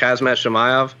first name? Kazmat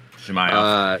Shemaev.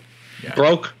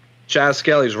 Broke Chaz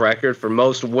Skelly's record for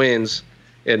most wins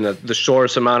in the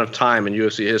shortest amount of time in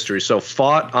UFC history. So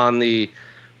fought on the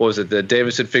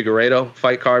Davidson Figueiredo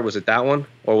fight card? Was it that one?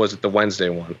 Or was it the Wednesday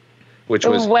one? which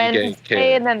was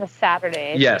Wednesday and then the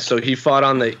Saturday. Yeah, so he fought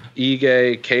on the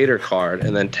Ige Cater card,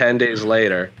 and then 10 days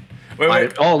later.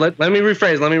 Let me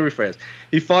rephrase.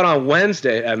 He fought on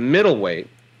Wednesday at middleweight,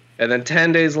 and then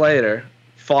 10 days later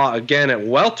fought again at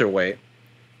welterweight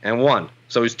and won.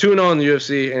 So he's 2-0 in the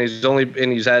UFC,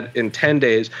 and he's had in 10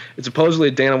 days. And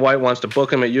supposedly Dana White wants to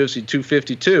book him at UFC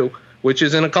 252, which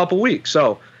is in a couple weeks.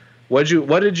 So what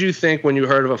did you think when you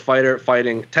heard of a fighter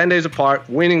fighting 10 days apart,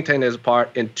 winning 10 days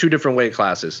apart in 2 different weight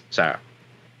classes, Sarah?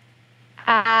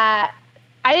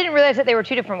 I didn't realize that they were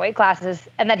 2 different weight classes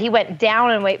and that he went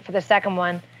down in weight for the second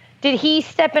one. Did he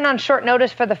step in on short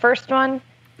notice for the first one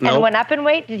and went up in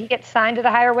weight? Did he get signed at a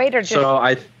higher weight or just? So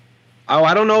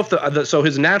I don't know if so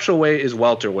his natural weight is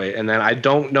welterweight, and then I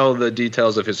don't know the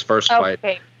details of his first fight.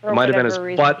 It might have been his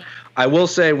reason. But I will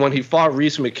say when he fought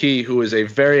Reese McKee, who is a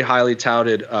very highly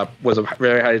touted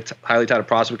highly touted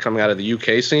prospect coming out of the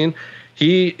UK scene,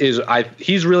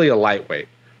 he's really a lightweight.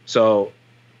 So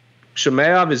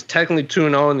Chimaev is technically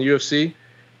 2-0 in the UFC,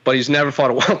 but he's never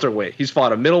fought a welterweight. He's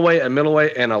fought a middleweight,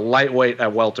 and a lightweight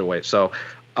at welterweight. So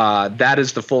that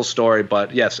is the full story.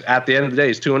 But yes, at the end of the day,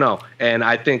 he's 2-0. And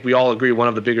I think we all agree one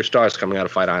of the bigger stars coming out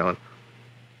of Fight Island.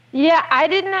 Yeah, I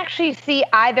didn't actually see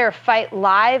either fight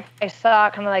live. I saw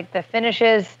kind of like the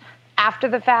finishes after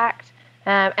the fact,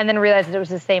 and then realized that it was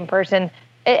the same person.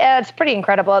 It's pretty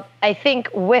incredible. I think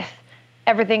with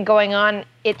everything going on,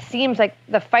 it seems like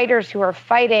the fighters who are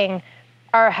fighting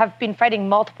have been fighting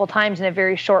multiple times in a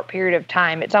very short period of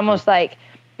time. It's almost like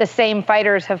the same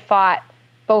fighters have fought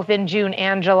both in June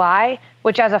and July,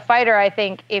 which as a fighter, I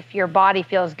think if your body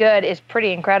feels good is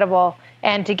pretty incredible.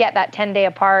 And to get that 10-day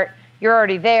apart, you're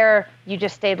already there. You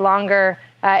just stayed longer.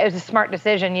 It was a smart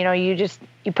decision. You know, you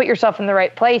put yourself in the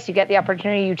right place. You get the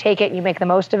opportunity, you take it, and you make the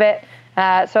most of it.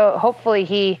 So hopefully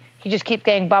he just keeps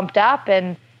getting bumped up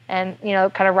and kind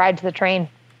of rides the train.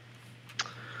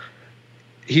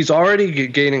 He's already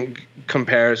gaining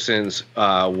comparisons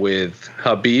with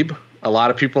Khabib. A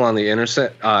lot of people on the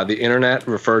internet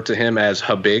refer to him as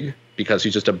Khabib because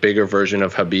he's just a bigger version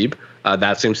of Khabib.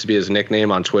 That seems to be his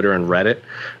nickname on Twitter and Reddit.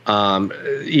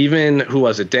 Even, who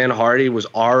was it, Dan Hardy was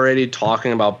already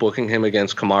talking about booking him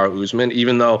against Kamaru Usman,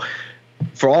 even though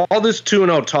for all this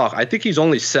 2-0 talk, I think he's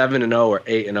only 7-0 or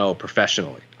 8-0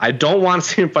 professionally. I don't want to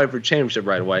see him fight for championship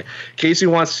right away. Casey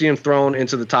wants to see him thrown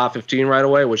into the top 15 right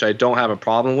away, which I don't have a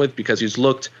problem with because he's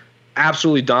looked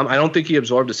absolutely dumb. I don't think he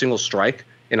absorbed a single strike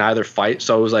in either fight.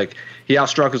 So it was like he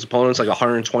outstruck his opponents like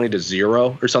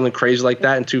 120-0 or something crazy like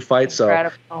that in 2 fights. So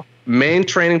incredible. Main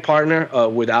training partner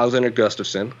with Alexander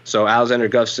Gustafsson. So Alexander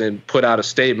Gustafsson put out a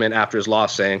statement after his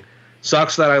loss saying,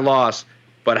 "Sucks that I lost,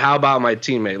 but how about my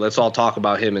teammate? Let's all talk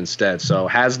about him instead." So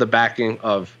has the backing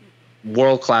of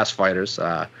world-class fighters.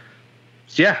 A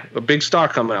big star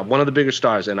coming up. One of the bigger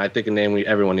stars, and I think a name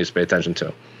everyone needs to pay attention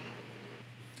to.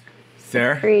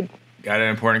 Sarah, Agreed. Got an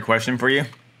important question for you.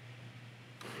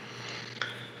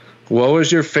 What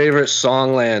was your favorite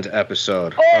Songland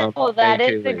episode? Oh, that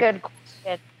is a good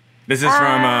question. This is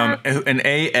from an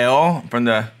AL from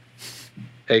the...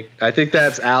 I think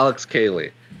that's Alex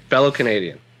Cayley, fellow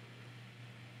Canadian.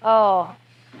 Oh,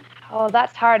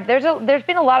 that's hard. There's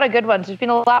been a lot of good ones. There's been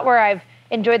a lot where I've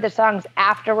enjoyed the songs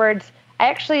afterwards. I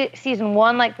actually, season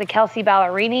 1, like the Kelsey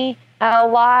Ballerini a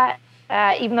lot,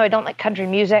 even though I don't like country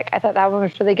music. I thought that one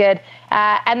was really good.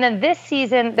 And then this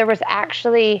season, there was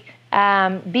actually...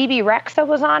 BB Rexa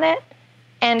was on it,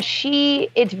 and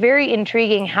it's very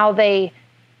intriguing how they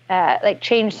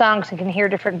change songs and can hear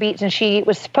different beats. And she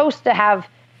was supposed to have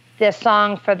this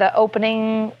song for the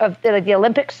opening of the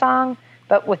Olympics song,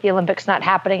 but with the Olympics not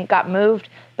happening, it got moved.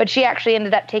 But she actually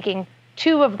ended up taking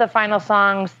 2 of the final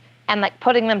songs and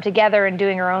putting them together and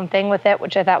doing her own thing with it,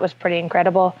 which I thought was pretty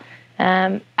incredible.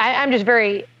 I'm just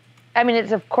very,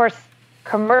 it's of course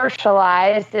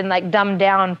commercialized and dumbed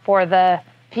down for the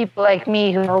people like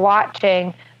me who are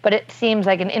watching, but it seems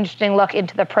like an interesting look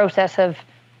into the process of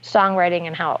songwriting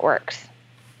and how it works.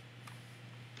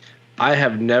 I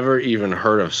have never even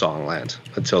heard of Songland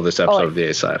until this episode of the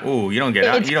A-Side. Oh, you don't get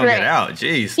out. You don't get out.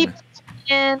 Jeez.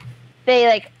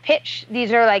 They pitch.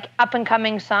 These are up and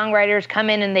coming songwriters come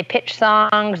in and they pitch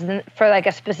songs for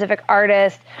a specific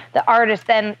artist. The artist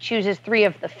then chooses 3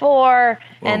 of the 4,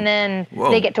 and then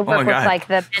they get to work with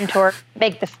the mentor,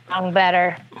 make the song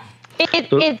better.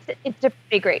 It's a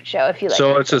pretty great show if you like.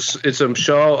 So it's a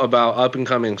show about up and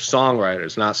coming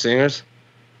songwriters, not singers?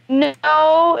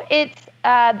 No, it's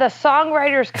the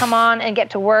songwriters come on and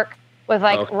get to work with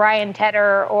Ryan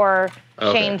Tedder or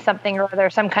Shane something or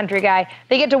other, some country guy.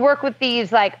 They get to work with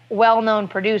these well-known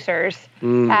producers,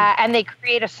 and they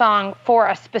create a song for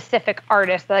a specific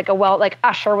artist.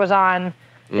 Usher was on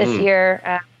this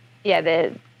year.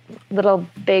 the little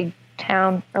big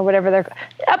town or whatever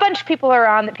a bunch of people are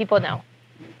on that people know.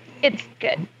 It's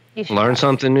good. You should learn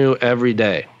something new every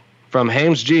day. From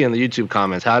Hames G in the YouTube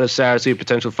comments, how does Sarah see a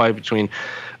potential fight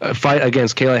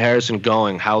against Kayla Harrison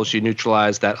going? How will she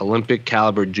neutralize that Olympic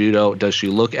caliber judo? Does she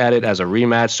look at it as a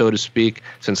rematch, so to speak,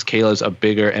 since Kayla's a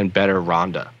bigger and better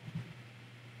Ronda?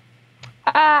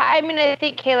 I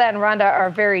think Kayla and Ronda are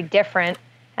very different.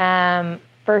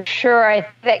 For sure, I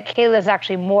think that Kayla's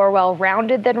actually more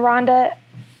well-rounded than Ronda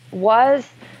was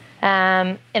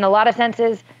in a lot of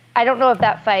senses. I don't know if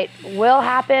that fight will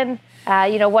happen.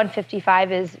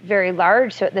 155 is very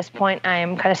large, so at this point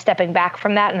I'm kind of stepping back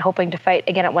from that and hoping to fight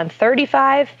again at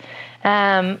 135. But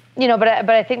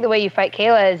I think the way you fight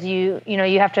Kayla is you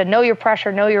have to know your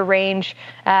pressure, know your range,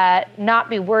 not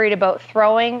be worried about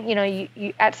throwing.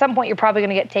 You at some point you're probably going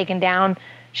to get taken down.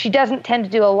 She doesn't tend to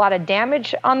do a lot of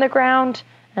damage on the ground,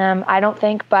 I don't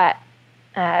think, but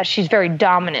she's very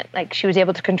dominant. Like, she was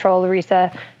able to control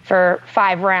Larissa for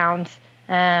 5 rounds.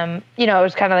 It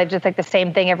was kind of just the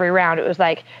same thing every round. It was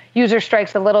like user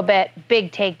strikes a little bit,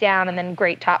 big takedown, and then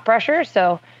great top pressure.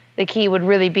 So the key would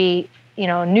really be,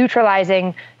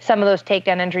 neutralizing some of those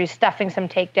takedown injuries, stuffing some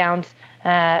takedowns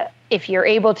if you're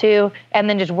able to, and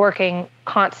then just working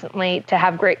constantly to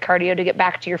have great cardio to get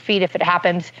back to your feet if it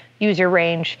happens, use your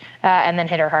range, and then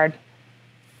hit her hard.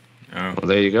 Oh. Well,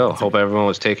 there you go. Hope everyone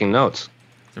was taking notes.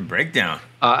 It's a breakdown.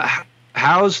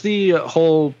 How's the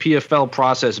whole PFL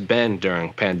process been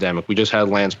during pandemic? We just had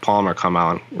Lance Palmer come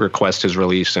out and request his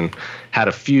release and had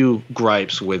a few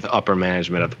gripes with upper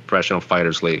management of the Professional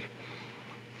Fighters League.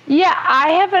 Yeah,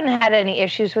 I haven't had any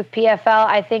issues with PFL.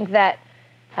 I think that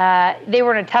they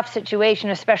were in a tough situation,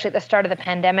 especially at the start of the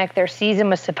pandemic. Their season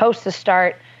was supposed to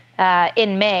start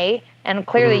in May, and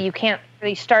clearly you can't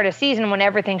really start a season when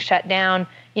everything's shut down.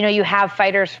 You have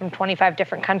fighters from 25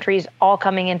 different countries all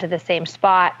coming into the same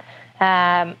spot.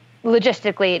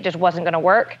 Logistically, it just wasn't going to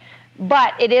work.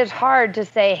 But it is hard to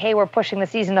say, hey, we're pushing the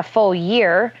season a full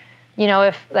year.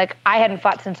 If I hadn't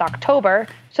fought since October,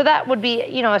 so that would be,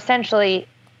 essentially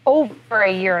over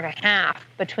a year and a half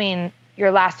between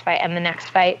your last fight and the next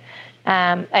fight.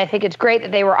 I think it's great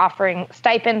that they were offering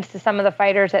stipends to some of the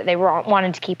fighters that they were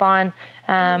wanting to keep on.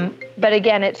 But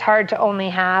again, it's hard to only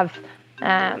have.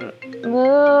 Can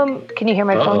you hear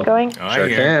my phone going? Oh, sure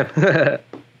can.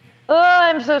 Oh,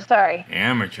 I'm so sorry.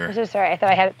 Amateur. I'm so sorry. I thought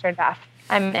I had it turned off.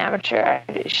 I'm an amateur.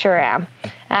 I sure am.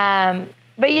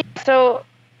 But yeah, so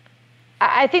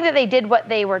I think that they did what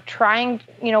they were trying,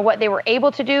 what they were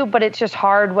able to do, but it's just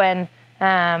hard when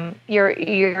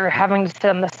you're having to sit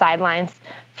on the sidelines.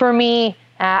 For me,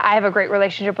 I have a great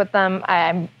relationship with them.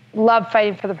 I love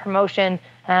fighting for the promotion,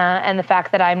 and the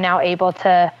fact that I'm now able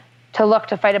to look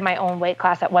to fight in my own weight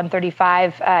class at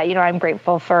 135. I'm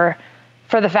grateful for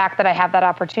the fact that I have that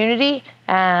opportunity,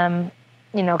 because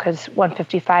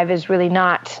 155 is really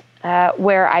not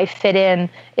where I fit in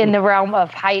the realm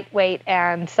of height, weight,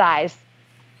 and size.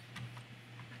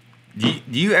 Do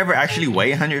you ever actually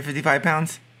weigh 155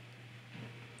 pounds?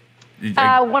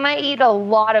 When I eat a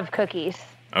lot of cookies.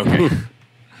 Okay.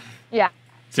 Yeah.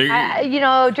 So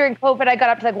during COVID, I got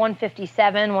up to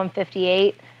 157,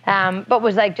 158. But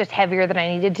was just heavier than I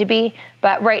needed to be.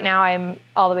 But right now I'm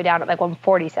all the way down at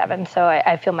 147, so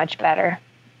I feel much better.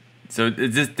 So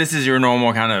this is your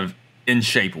normal kind of in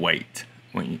shape weight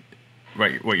what you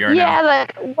are now?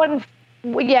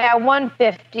 Yeah,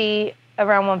 150,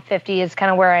 around 150 is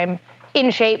kind of where I'm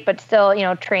in shape, but still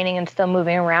training and still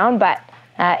moving around, but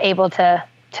able to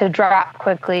drop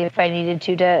quickly if I needed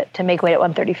to make weight at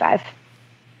 135.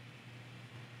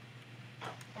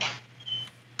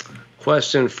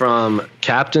 Question from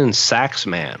Captain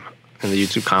Saxman in the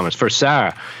YouTube comments. For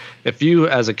Sarah, if you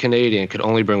as a Canadian could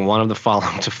only bring one of the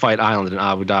following to Fight Island in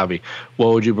Abu Dhabi,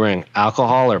 what would you bring?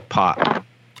 Alcohol or pot?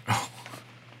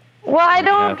 Well, I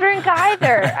don't drink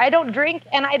either. I don't drink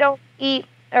and I don't eat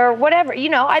or whatever.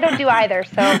 I don't do either.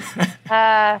 So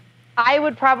I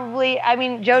would probably,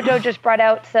 Jojo just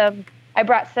brought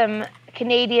some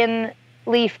Canadian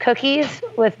leaf cookies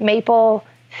with maple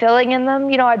filling in them.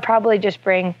 I'd probably just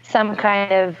bring some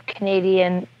kind of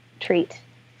Canadian treat.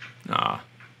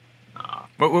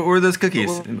 What were those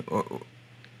cookies?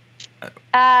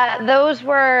 Those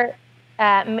were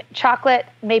chocolate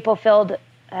maple filled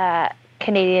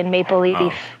Canadian maple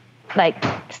leaf,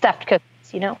 stuffed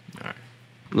cookies, All right.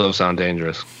 Those sound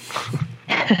dangerous.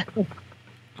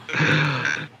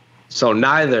 So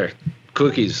neither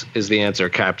cookies is the answer,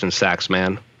 Captain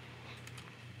Saxman.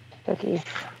 Cookies.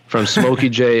 From Smokey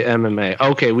J MMA.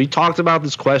 Okay, we talked about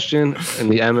this question in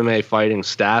the MMA fighting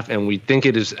staff, and we think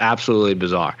it is absolutely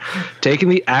bizarre. Taking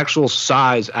the actual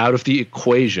size out of the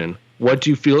equation, what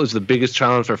do you feel is the biggest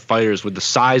challenge for fighters with the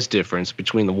size difference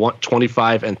between the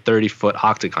 25 and 30-foot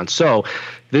octagon? So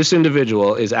this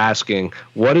individual is asking,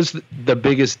 what is the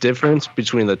biggest difference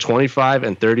between the 25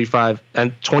 and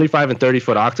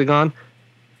 30-foot octagon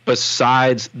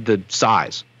besides the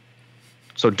size?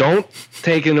 So don't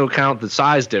take into account the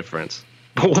size difference.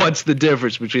 But what's the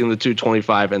difference between the two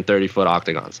 25 and 30-foot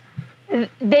octagons?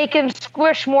 They can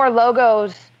squish more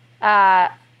logos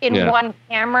in one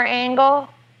camera angle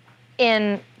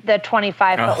in the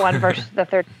 25-foot one versus the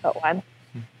 30-foot one.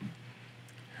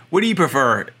 What do you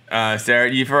prefer,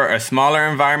 Sarah? Do you prefer a smaller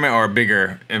environment or a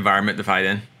bigger environment to fight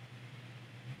in?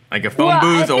 Like a phone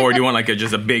booth, or do you want like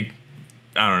just a big,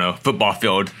 I don't know, football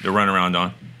field to run around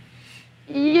on?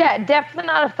 Yeah, definitely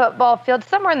not a football field.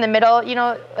 Somewhere in the middle,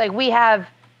 like we have,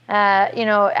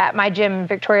 at my gym in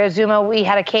Victoria Zuma, we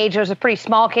had a cage. It was a pretty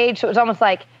small cage, so it was almost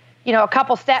like, a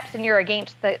couple steps and you're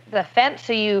against the fence,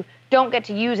 so you don't get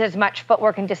to use as much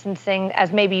footwork and distancing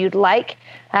as maybe you'd like.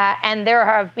 And there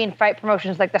have been fight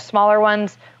promotions like the smaller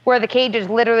ones where the cage is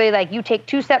literally like you take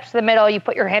 2 steps to the middle, you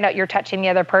put your hand out, you're touching the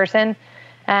other person.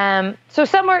 So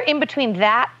somewhere in between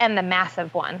that and the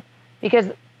massive one, because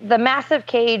the massive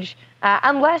cage,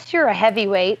 unless you're a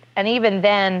heavyweight, and even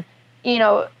then,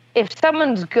 if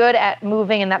someone's good at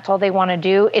moving and that's all they want to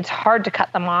do, it's hard to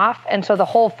cut them off. And so the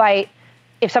whole fight,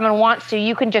 if someone wants to,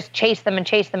 you can just chase them and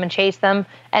chase them and chase them.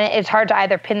 And it's hard to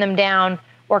either pin them down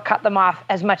or cut them off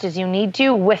as much as you need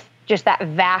to with just that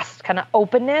vast kind of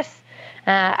openness.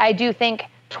 I do think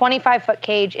 25-foot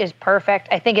cage is perfect.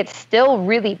 I think it's still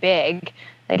really big.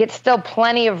 Like it's still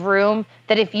plenty of room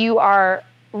that if you are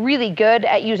really good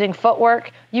at using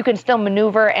footwork, you can still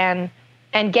maneuver and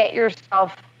get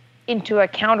yourself into a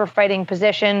counter-fighting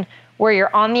position where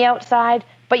you're on the outside,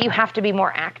 but you have to be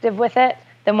more active with it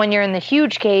than when you're in the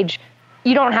huge cage.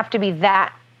 You don't have to be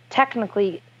that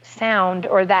technically sound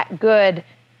or that good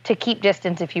to keep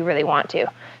distance if you really want to.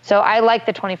 So I like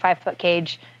the 25-foot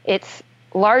cage. It's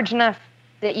large enough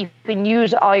that you can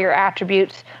use all your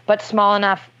attributes, but small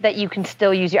enough that you can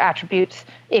still use your attributes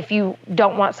if you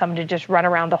don't want someone to just run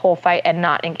around the whole fight and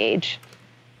not engage.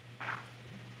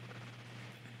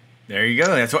 There you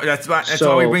go. That's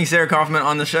why we bring Sarah Kaufman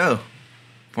on the show,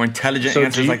 for intelligent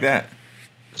answers like that.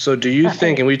 So do you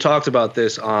think, and we talked about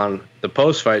this on the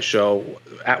post-fight show,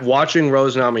 at watching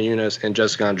Rose Namajunas and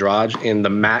Jessica Andrade in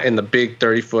the big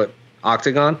 30-foot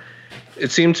octagon, it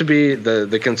seemed to be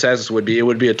the consensus would be it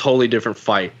would be a totally different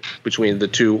fight between the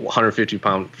two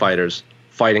 150-pound fighters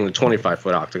fighting the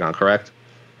 25-foot octagon, correct?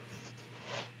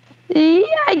 Yeah.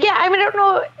 I mean, I don't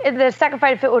know the second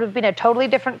fight if it would have been a totally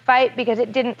different fight, because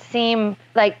it didn't seem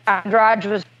like Andrade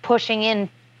was pushing in,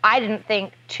 I didn't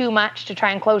think, too much to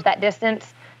try and close that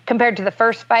distance compared to the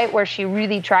first fight where she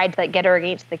really tried to get her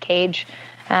against the cage.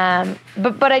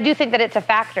 But I do think that it's a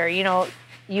factor.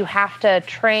 You have to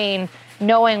train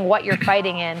knowing what you're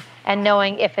fighting in and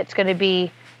knowing if it's going to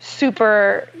be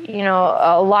super,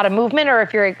 a lot of movement, or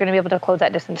if you're going to be able to close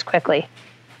that distance quickly.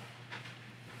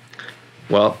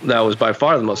 Well, that was by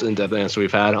far the most in-depth answer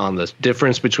we've had on the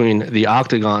difference between the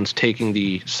octagons, taking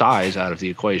the size out of the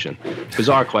equation.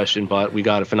 Bizarre question, but we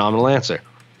got a phenomenal answer.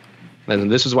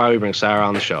 And this is why we bring Sarah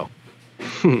on the show.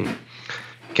 From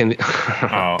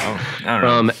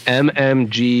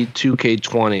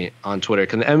MMG2K20 on Twitter,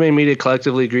 can the MMA media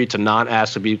collectively agree to not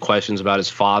ask Khabib questions about his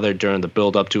father during the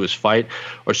build-up to his fight,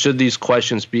 or should these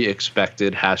questions be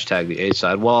expected? Hashtag the A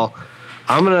side. Well,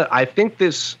 I think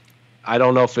this, I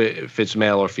don't know if it's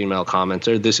male or female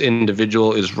commenter. This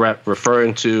individual is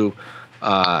referring to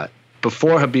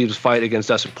before Khabib's fight against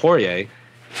Dustin Poirier,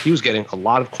 he was getting a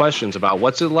lot of questions about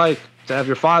what's it like to have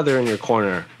your father in your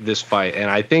corner this fight.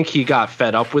 And I think he got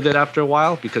fed up with it after a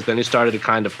while, because then he started to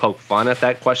kind of poke fun at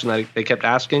that question that they kept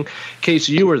asking. Case,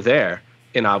 you were there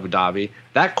in Abu Dhabi.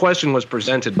 That question was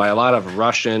presented by a lot of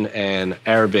Russian and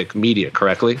Arabic media,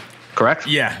 correct?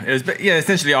 Yeah,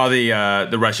 essentially all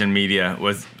the Russian media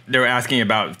they were asking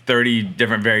about 30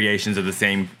 different variations of the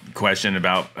same question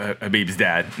about Khabib's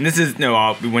dad. And this is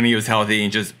when he was healthy,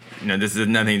 and just this has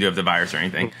nothing to do with the virus or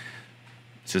anything.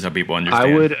 It's just how people understand.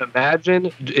 I would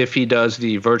imagine if he does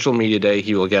the virtual media day,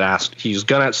 he will get asked.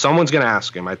 Someone's gonna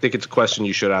ask him. I think it's a question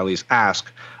you should at least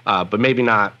ask, but maybe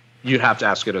not. You have to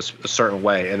ask it a certain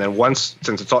way, and then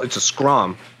since it's a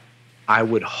scrum, I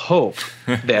would hope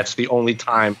that's the only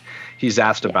time he's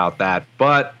asked about that.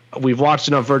 But we've watched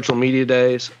enough virtual media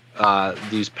days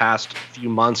these past few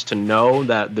months to know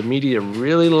that the media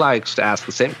really likes to ask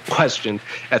the same question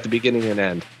at the beginning and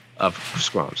end of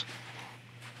scrums.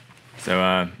 So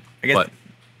I guess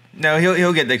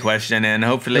he'll get the question, and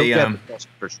hopefully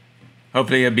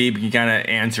Khabib can kind of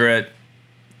answer it,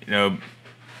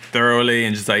 thoroughly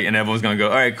and just like, and everyone's gonna go,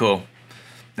 all right, cool.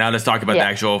 Now let's talk about the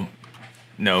actual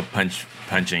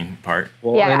punching part.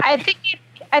 Well, yeah, I think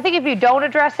if you don't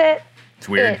address it, it's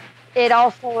weird. It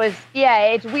also is,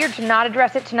 it's weird to not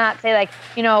address it, to not say like,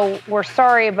 we're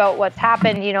sorry about what's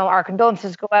happened. Our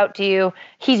condolences go out to you.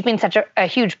 He's been such a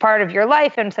huge part of your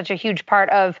life and such a huge part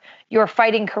of your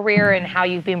fighting career and how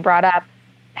you've been brought up.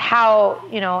 How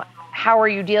are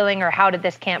you dealing, or how did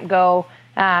this camp go?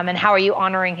 And how are you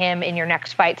honoring him in your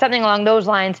next fight? Something along those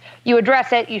lines. You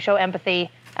address it, you show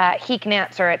empathy, he can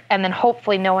answer it, and then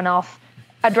hopefully no one else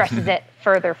addresses it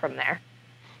further from there.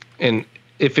 And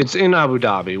if it's in Abu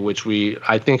Dhabi, which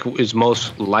I think is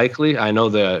most likely, I know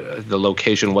the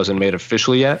location wasn't made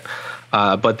officially yet,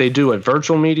 but they do a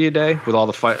virtual media day with all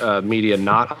the media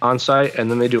not on site, and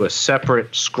then they do a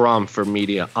separate scrum for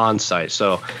media on site.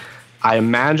 So I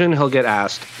imagine he'll get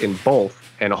asked in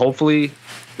both, and hopefully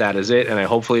that is it, and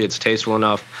hopefully it's tasteful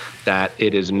enough that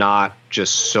it is not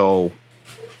just so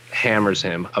hammers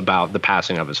him about the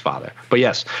passing of his father. But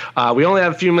yes, we only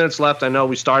have a few minutes left. I know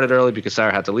we started early because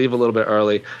Sarah had to leave a little bit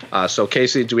early. So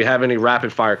Casey, do we have any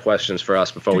rapid fire questions for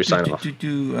us before we sign off?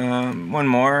 One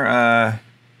more.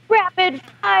 Rapid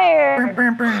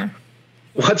fire.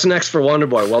 What's next for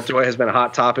Wonderboy? Welterweight has been a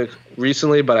hot topic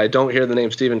recently, but I don't hear the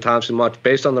name Stephen Thompson much.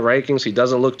 Based on the rankings, he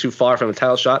doesn't look too far from a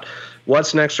title shot.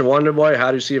 What's next for Wonderboy?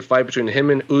 How do you see a fight between him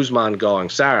and Usman going?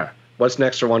 Sarah, what's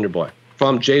next for Wonderboy?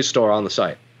 From Jay's store on the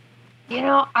site.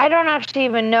 I don't actually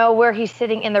even know where he's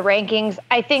sitting in the rankings.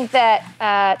 I think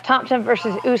that Thompson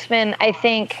versus Usman, I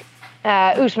think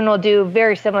Usman will do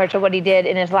very similar to what he did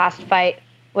in his last fight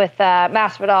with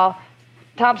Masvidal.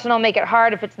 Thompson will make it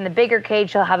hard. If it's in the bigger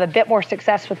cage, he'll have a bit more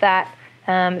success with that.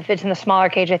 If it's in the smaller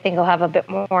cage, I think he'll have a bit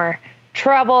more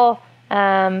trouble.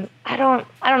 I don't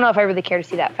know if I really care to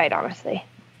see that fight, honestly.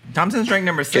 Thompson's ranked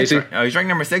number 6. He's ranked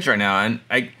number 6 right now, and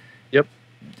Yep.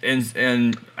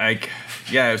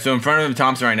 So in front of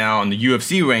Thompson right now on the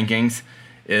UFC rankings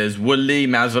is Woodley,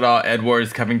 Masvidal,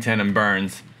 Edwards, Covington, and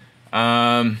Burns.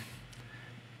 Thompson's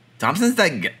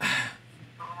like,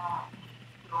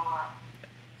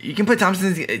 you can put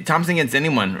Thompson against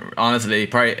anyone, honestly.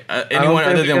 Probably anyone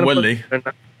other than Woodley. They're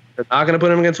not going to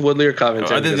put him against Woodley or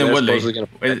Covington. Other than Woodley.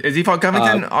 Is he fought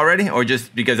Covington already, or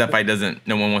just because that fight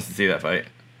no one wants to see that fight?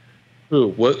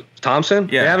 Who? Thompson?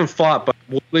 Yeah. They haven't fought, but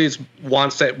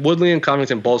Woodley and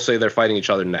Covington both say they're fighting each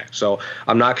other next. So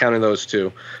I'm not counting those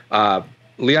two.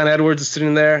 Leon Edwards is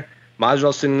sitting there.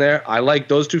 Masvidal's sitting there. I like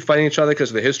those two fighting each other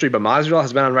because of the history, but Masvidal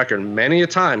has been on record many a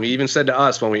time. He even said to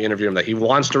us when we interviewed him that he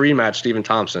wants to rematch Stephen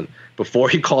Thompson before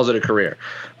he calls it a career.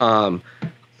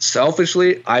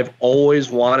 Selfishly, I've always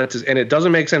wanted to, and it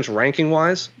doesn't make sense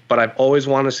ranking-wise, but I've always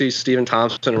wanted to see Stephen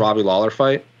Thompson and Robbie Lawler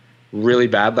fight really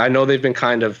bad. I know they've been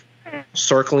kind of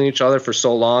circling each other for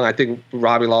so long. I think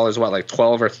Robbie Lawler's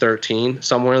 12 or 13,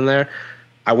 somewhere in there.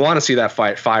 I want to see that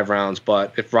fight 5 rounds,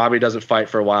 but if Robbie doesn't fight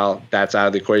for a while, that's out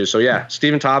of the equation. So yeah,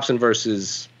 Stephen Thompson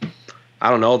versus, I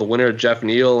don't know, the winner of Jeff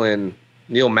Neal and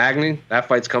Neil Magny. That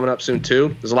fight's coming up soon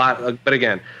too. There's a lot, but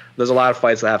again, there's a lot of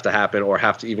fights that have to happen or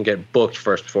have to even get booked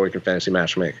first before we can fantasy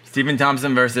match make. Stephen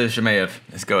Thompson versus Shemaev.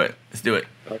 Let's do it.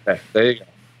 Okay, there you go.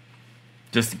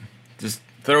 Just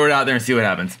throw it out there and see what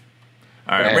happens.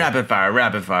 All right, rapid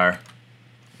fire.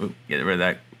 Ooh, get rid of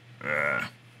that.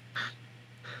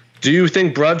 Do you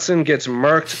think Brunson gets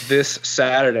murked this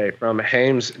Saturday from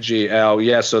Hames GL?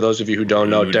 Yes, so those of you who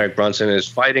don't know, Derek Brunson is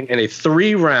fighting in a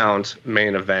 3-round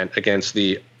main event against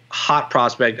the hot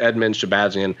prospect Edmund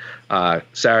Shabazian.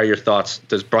 Sarah, your thoughts?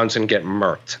 Does Brunson get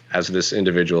murked, as this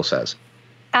individual says?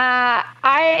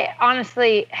 I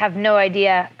honestly have no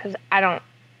idea because I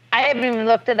haven't even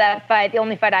looked at that fight. The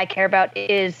only fight I care about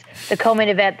is the co-main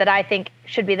event that I think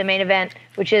should be the main event,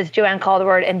 which is Joanne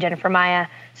Calderwood and Jennifer Maia.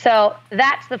 So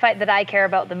that's the fight that I care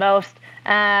about the most.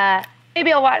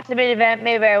 Maybe I'll watch the main event.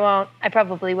 Maybe I won't. I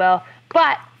probably will.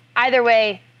 But either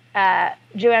way,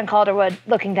 Joanne Calderwood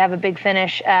looking to have a big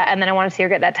finish, and then I want to see her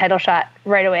get that title shot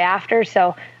right away after.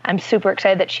 So I'm super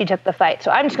excited that she took the fight. So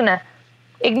I'm just going to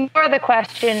ignore the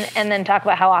question and then talk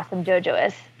about how awesome JoJo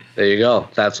is. There you go.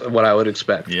 That's what I would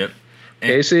expect. Yep.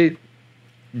 Casey?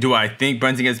 Do I think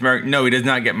Brunson gets murked? No, he does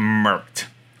not get murked.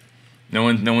 No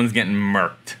one's getting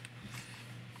murked.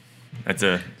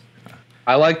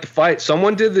 I like the fight.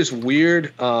 Someone did this weird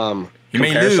he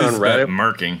may lose, on Reddit. But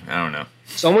murking, I don't know.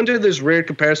 Someone did this weird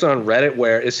comparison on Reddit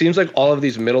where it seems like all of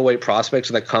these middleweight prospects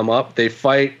that come up, they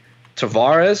fight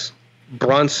Tavares,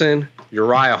 Brunson,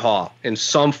 Uriah Hall in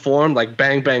some form, like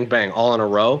bang, bang, bang, all in a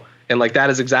row. And like that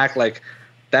is exact, like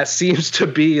that seems to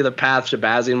be the path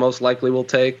Shabazian most likely will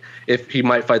take. If he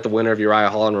might fight the winner of Uriah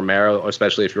Hall and Romero, or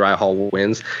especially if Uriah Hall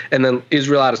wins. And then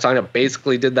Israel Adesanya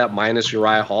basically did that minus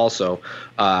Uriah Hall. So,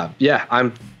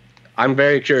 I'm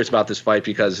very curious about this fight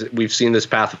because we've seen this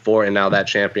path before, and now that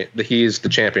champion, he's the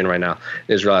champion right now,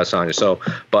 Israel Adesanya. So,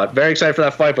 but very excited for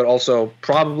that fight, but also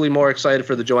probably more excited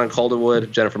for the Joanne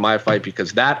Calderwood, Jennifer Maia fight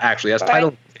because that actually has title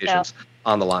implications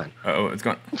on the line. Oh, it's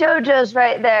gone. JoJo's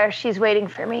right there. She's waiting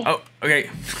for me. Oh, okay.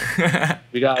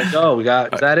 We got to go. Is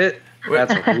that it?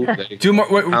 That's two more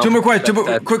questions.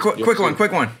 Quick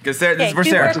one. Because this is for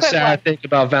Sarah. What's a sad thing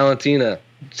about Valentina?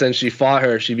 Since she fought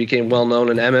her, she became well known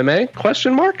in MMA?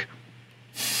 Question mark.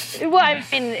 Well, I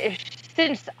mean,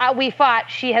 since we fought,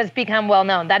 she has become well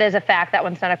known. That is a fact. That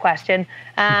one's not a question.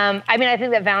 I mean, I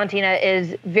think that Valentina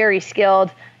is very skilled.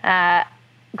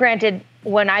 Granted,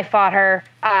 when I fought her,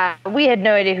 we had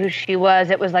no idea who she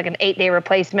was. It was like an 8-day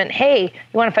replacement. Hey, you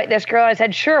want to fight this girl? I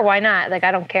said, sure, why not? Like,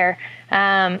 I don't care.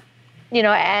 And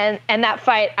that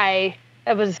fight,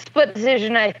 it was a split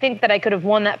decision. I think that I could have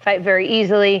won that fight very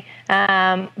easily.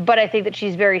 But I think that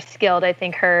she's very skilled. I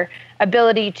think her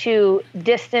ability to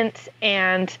distance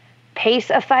and pace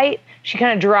a fight, she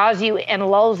kind of draws you and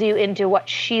lulls you into what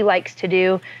she likes to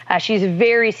do. She's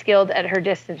very skilled at her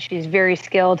distance. She's very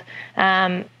skilled,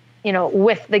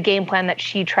 with the game plan that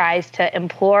she tries to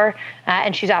implore,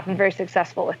 and she's often very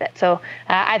successful with it. So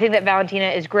I think that Valentina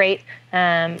is great.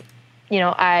 I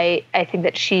think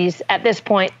that she's, at this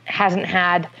point, hasn't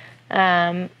had,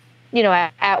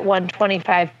 at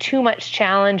 125 too much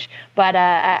challenge, but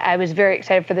I was very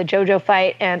excited for the JoJo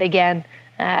fight. And again,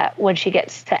 when she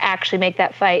gets to actually make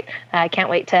that fight, I can't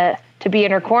wait to be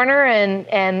in her corner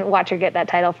and watch her get that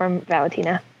title from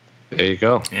Valentina. There you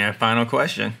go. Yeah, final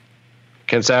question.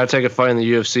 Can Sarah take a fight in the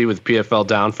UFC with PFL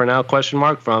down for now? Question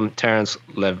mark from Terrence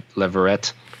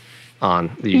Leverett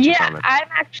on the YouTube comment.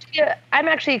 I'm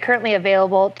actually currently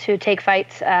available to take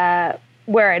fights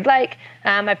where I'd like.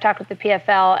 I've talked with the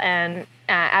PFL, and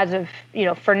as of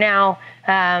for now,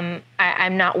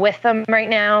 I'm not with them right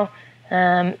now.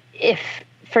 If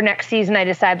for next season I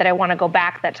decide that I want to go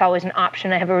back, that's always an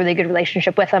option. I have a really good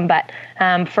relationship with them, but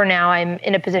for now I'm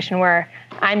in a position where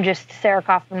I'm just Sarah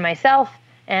Kaufman myself,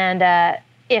 and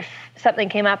if something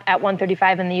came up at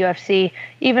 135 in the UFC,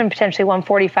 even potentially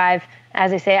 145,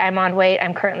 as I say, I'm on weight.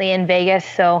 I'm currently in Vegas,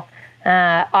 so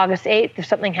August 8th, if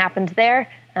something happens there,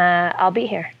 I'll be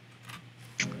here.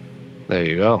 There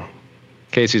you go.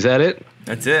 Casey, is that it?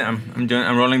 That's it. I'm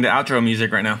rolling the outro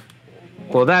music right now.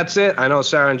 Well, that's it. I know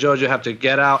Sarah and JoJo have to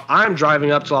get out. I'm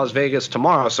driving up to Las Vegas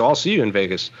tomorrow, so I'll see you in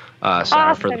Vegas, Sarah,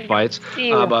 awesome. for the fights. See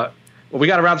you. But we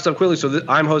got to wrap this up quickly. So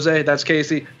I'm Jose. That's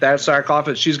Casey. That's Sarah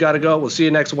Kaufman. She's got to go. We'll see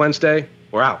you next Wednesday.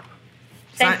 We're out.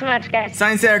 Thanks so much, guys.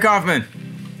 Sign Sarah Kaufman.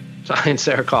 Sign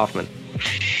Sarah Kaufman.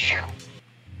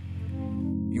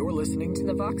 You're listening to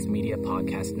the Vox Media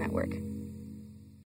Podcast Network.